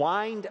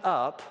wind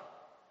up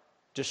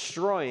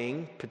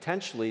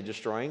potentially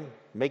destroying,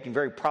 making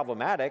very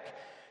problematic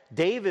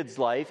David's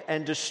life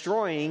and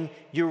destroying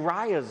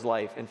Uriah's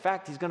life. In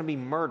fact, he's going to be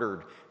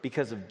murdered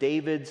because of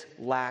David's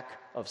lack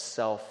of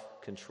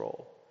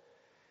self-control.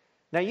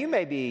 Now, you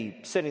may be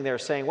sitting there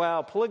saying,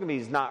 well, polygamy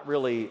is not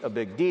really a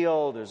big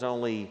deal. There's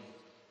only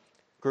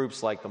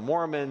groups like the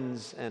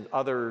Mormons and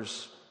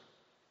others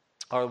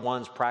are the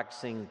ones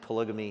practicing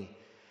polygamy.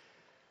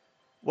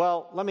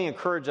 Well, let me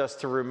encourage us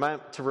to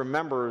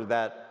remember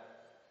that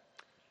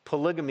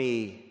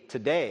polygamy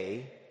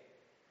today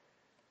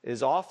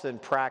is often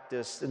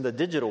practiced in the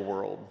digital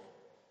world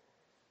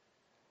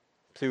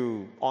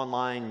through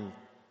online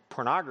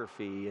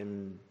pornography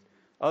and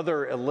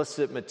other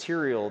illicit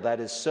material that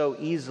is so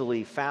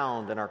easily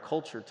found in our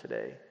culture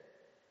today.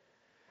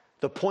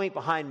 The point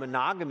behind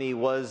monogamy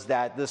was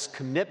that this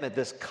commitment,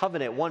 this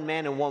covenant, one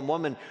man and one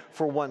woman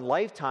for one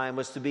lifetime,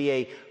 was to be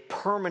a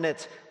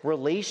permanent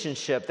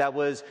relationship that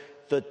was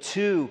the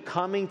two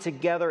coming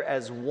together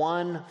as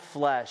one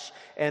flesh,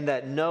 and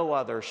that no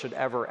other should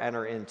ever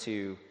enter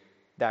into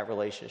that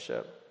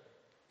relationship.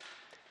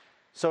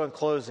 So in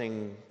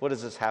closing, what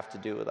does this have to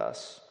do with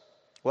us?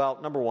 Well,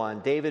 number one,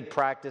 David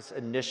practiced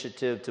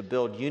initiative to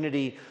build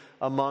unity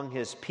among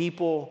his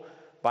people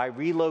by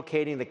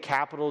relocating the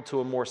capital to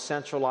a more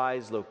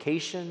centralized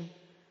location.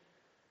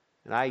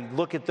 And I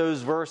look at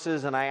those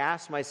verses and I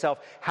ask myself,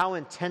 how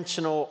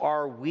intentional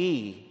are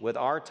we with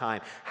our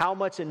time? How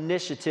much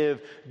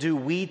initiative do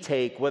we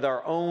take with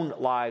our own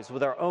lives,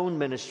 with our own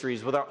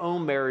ministries, with our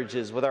own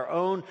marriages, with our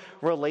own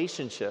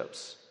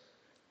relationships?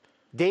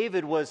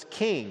 David was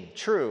king,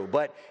 true,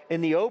 but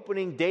in the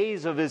opening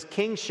days of his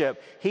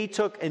kingship, he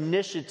took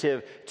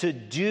initiative to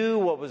do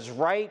what was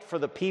right for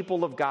the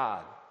people of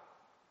God.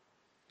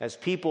 As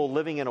people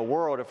living in a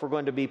world, if we're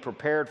going to be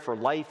prepared for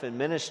life and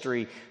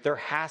ministry, there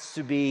has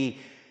to be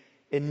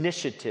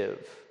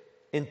initiative,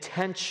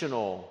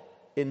 intentional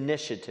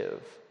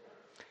initiative.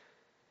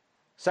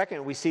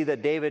 Second, we see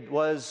that David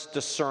was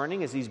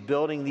discerning as he's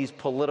building these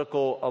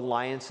political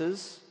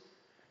alliances.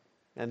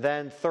 And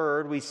then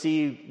third, we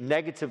see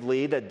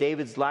negatively that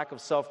David's lack of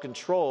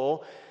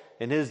self-control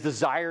and his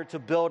desire to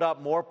build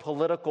up more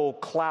political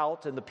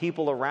clout in the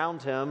people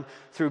around him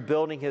through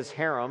building his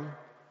harem,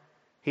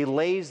 he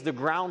lays the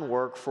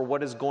groundwork for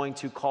what is going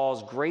to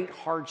cause great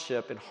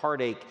hardship and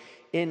heartache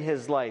in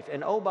his life.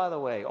 And oh, by the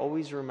way,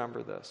 always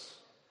remember this,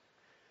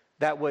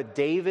 that what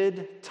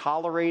David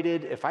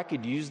tolerated, if I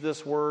could use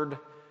this word,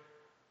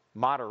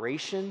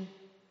 moderation,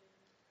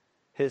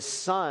 his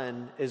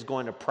son is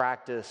going to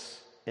practice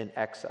in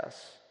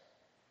excess.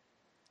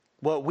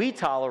 What we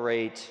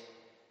tolerate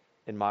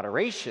in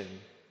moderation,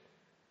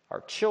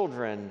 our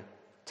children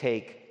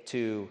take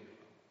to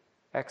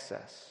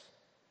excess.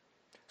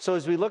 So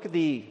as we look at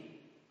the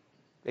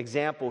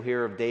example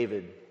here of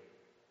David,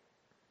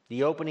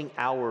 the opening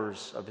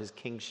hours of his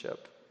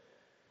kingship,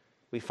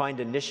 we find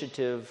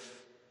initiative,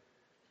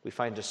 we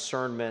find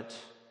discernment,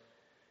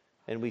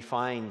 and we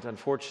find,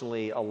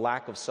 unfortunately, a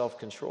lack of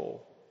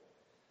self-control.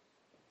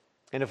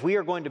 And if we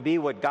are going to be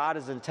what God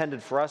has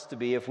intended for us to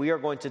be, if we are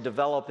going to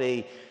develop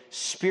a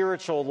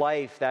spiritual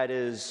life that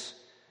is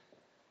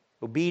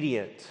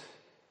obedient,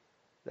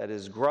 that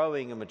is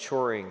growing and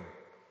maturing,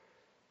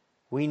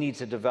 we need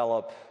to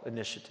develop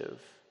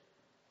initiative,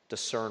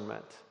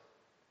 discernment,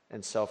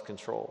 and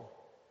self-control.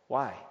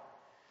 Why?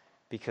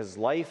 Because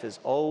life is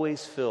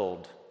always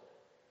filled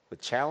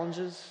with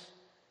challenges,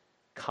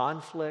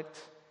 conflict,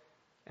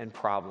 and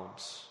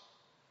problems.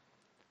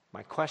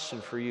 My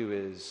question for you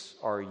is,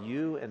 are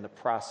you in the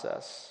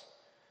process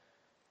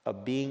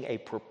of being a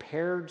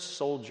prepared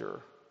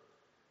soldier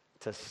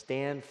to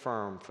stand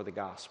firm for the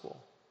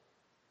gospel?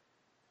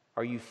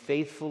 Are you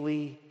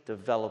faithfully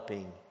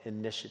developing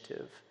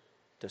initiative,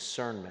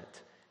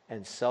 discernment,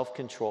 and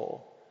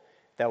self-control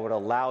that would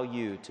allow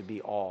you to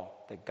be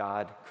all that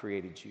God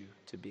created you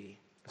to be?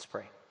 Let's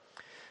pray.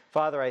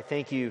 Father, I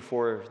thank you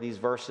for these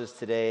verses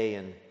today,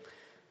 and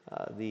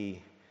the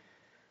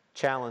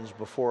challenge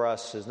before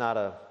us is not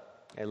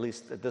at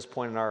least at this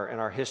point in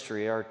our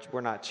history,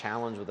 we're not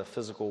challenged with a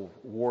physical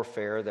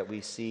warfare that we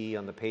see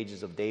on the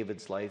pages of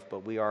David's life,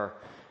 but we are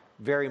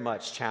very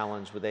much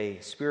challenged with a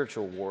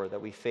spiritual war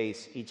that we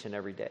face each and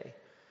every day.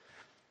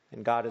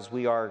 And God, as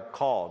we are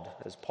called,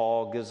 as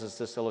Paul gives us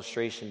this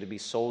illustration, to be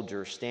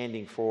soldiers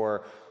standing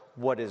for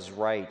what is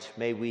right,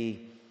 may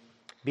we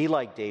be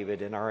like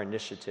David in our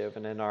initiative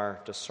and in our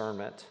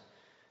discernment.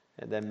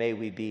 And then may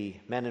we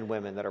be men and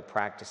women that are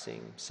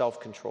practicing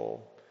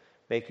self-control,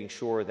 making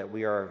sure that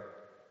we are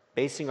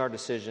basing our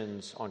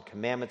decisions on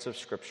commandments of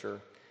Scripture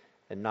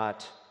and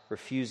not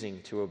refusing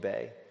to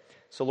obey.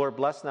 So Lord,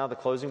 bless now the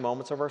closing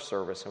moments of our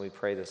service, and we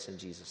pray this in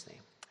Jesus'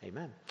 name.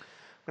 Amen.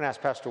 I'm going to ask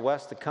Pastor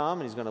West to come,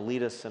 and he's going to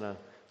lead us in a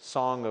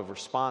song of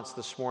response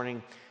this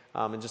morning.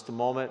 In just a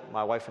moment,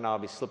 my wife and I will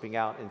be slipping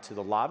out into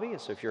the lobby.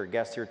 So if you're a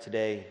guest here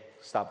today,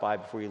 stop by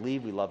before you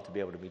leave. We'd love to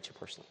be able to meet you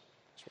personally.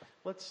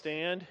 Let's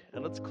stand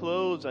and let's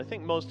close. I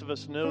think most of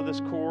us know this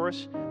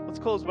chorus. Let's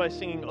close by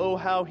singing, "Oh,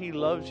 how he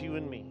loves you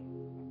and me."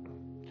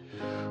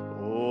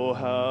 Oh,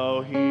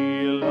 how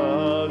he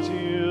loves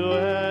you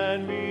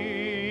and me.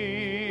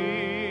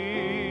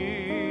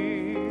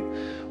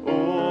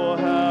 Oh,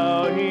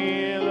 how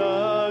he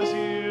loves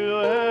you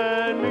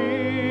and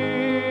me.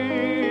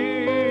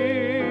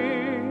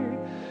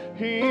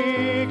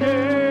 He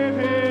gave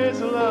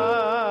his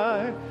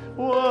life.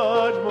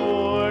 What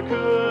more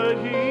could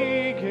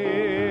he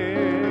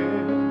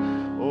give?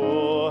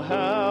 Oh,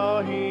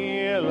 how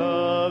he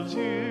loves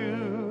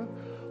you.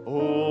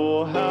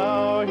 Oh,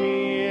 how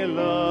he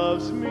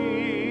loves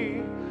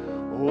me.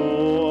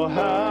 Oh,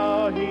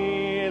 how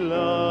he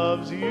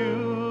loves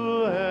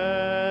you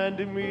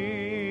and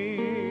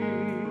me.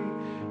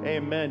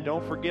 Amen.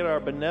 Don't forget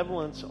our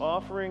benevolence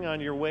offering on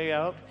your way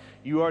out.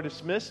 You are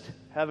dismissed.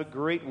 Have a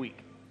great week.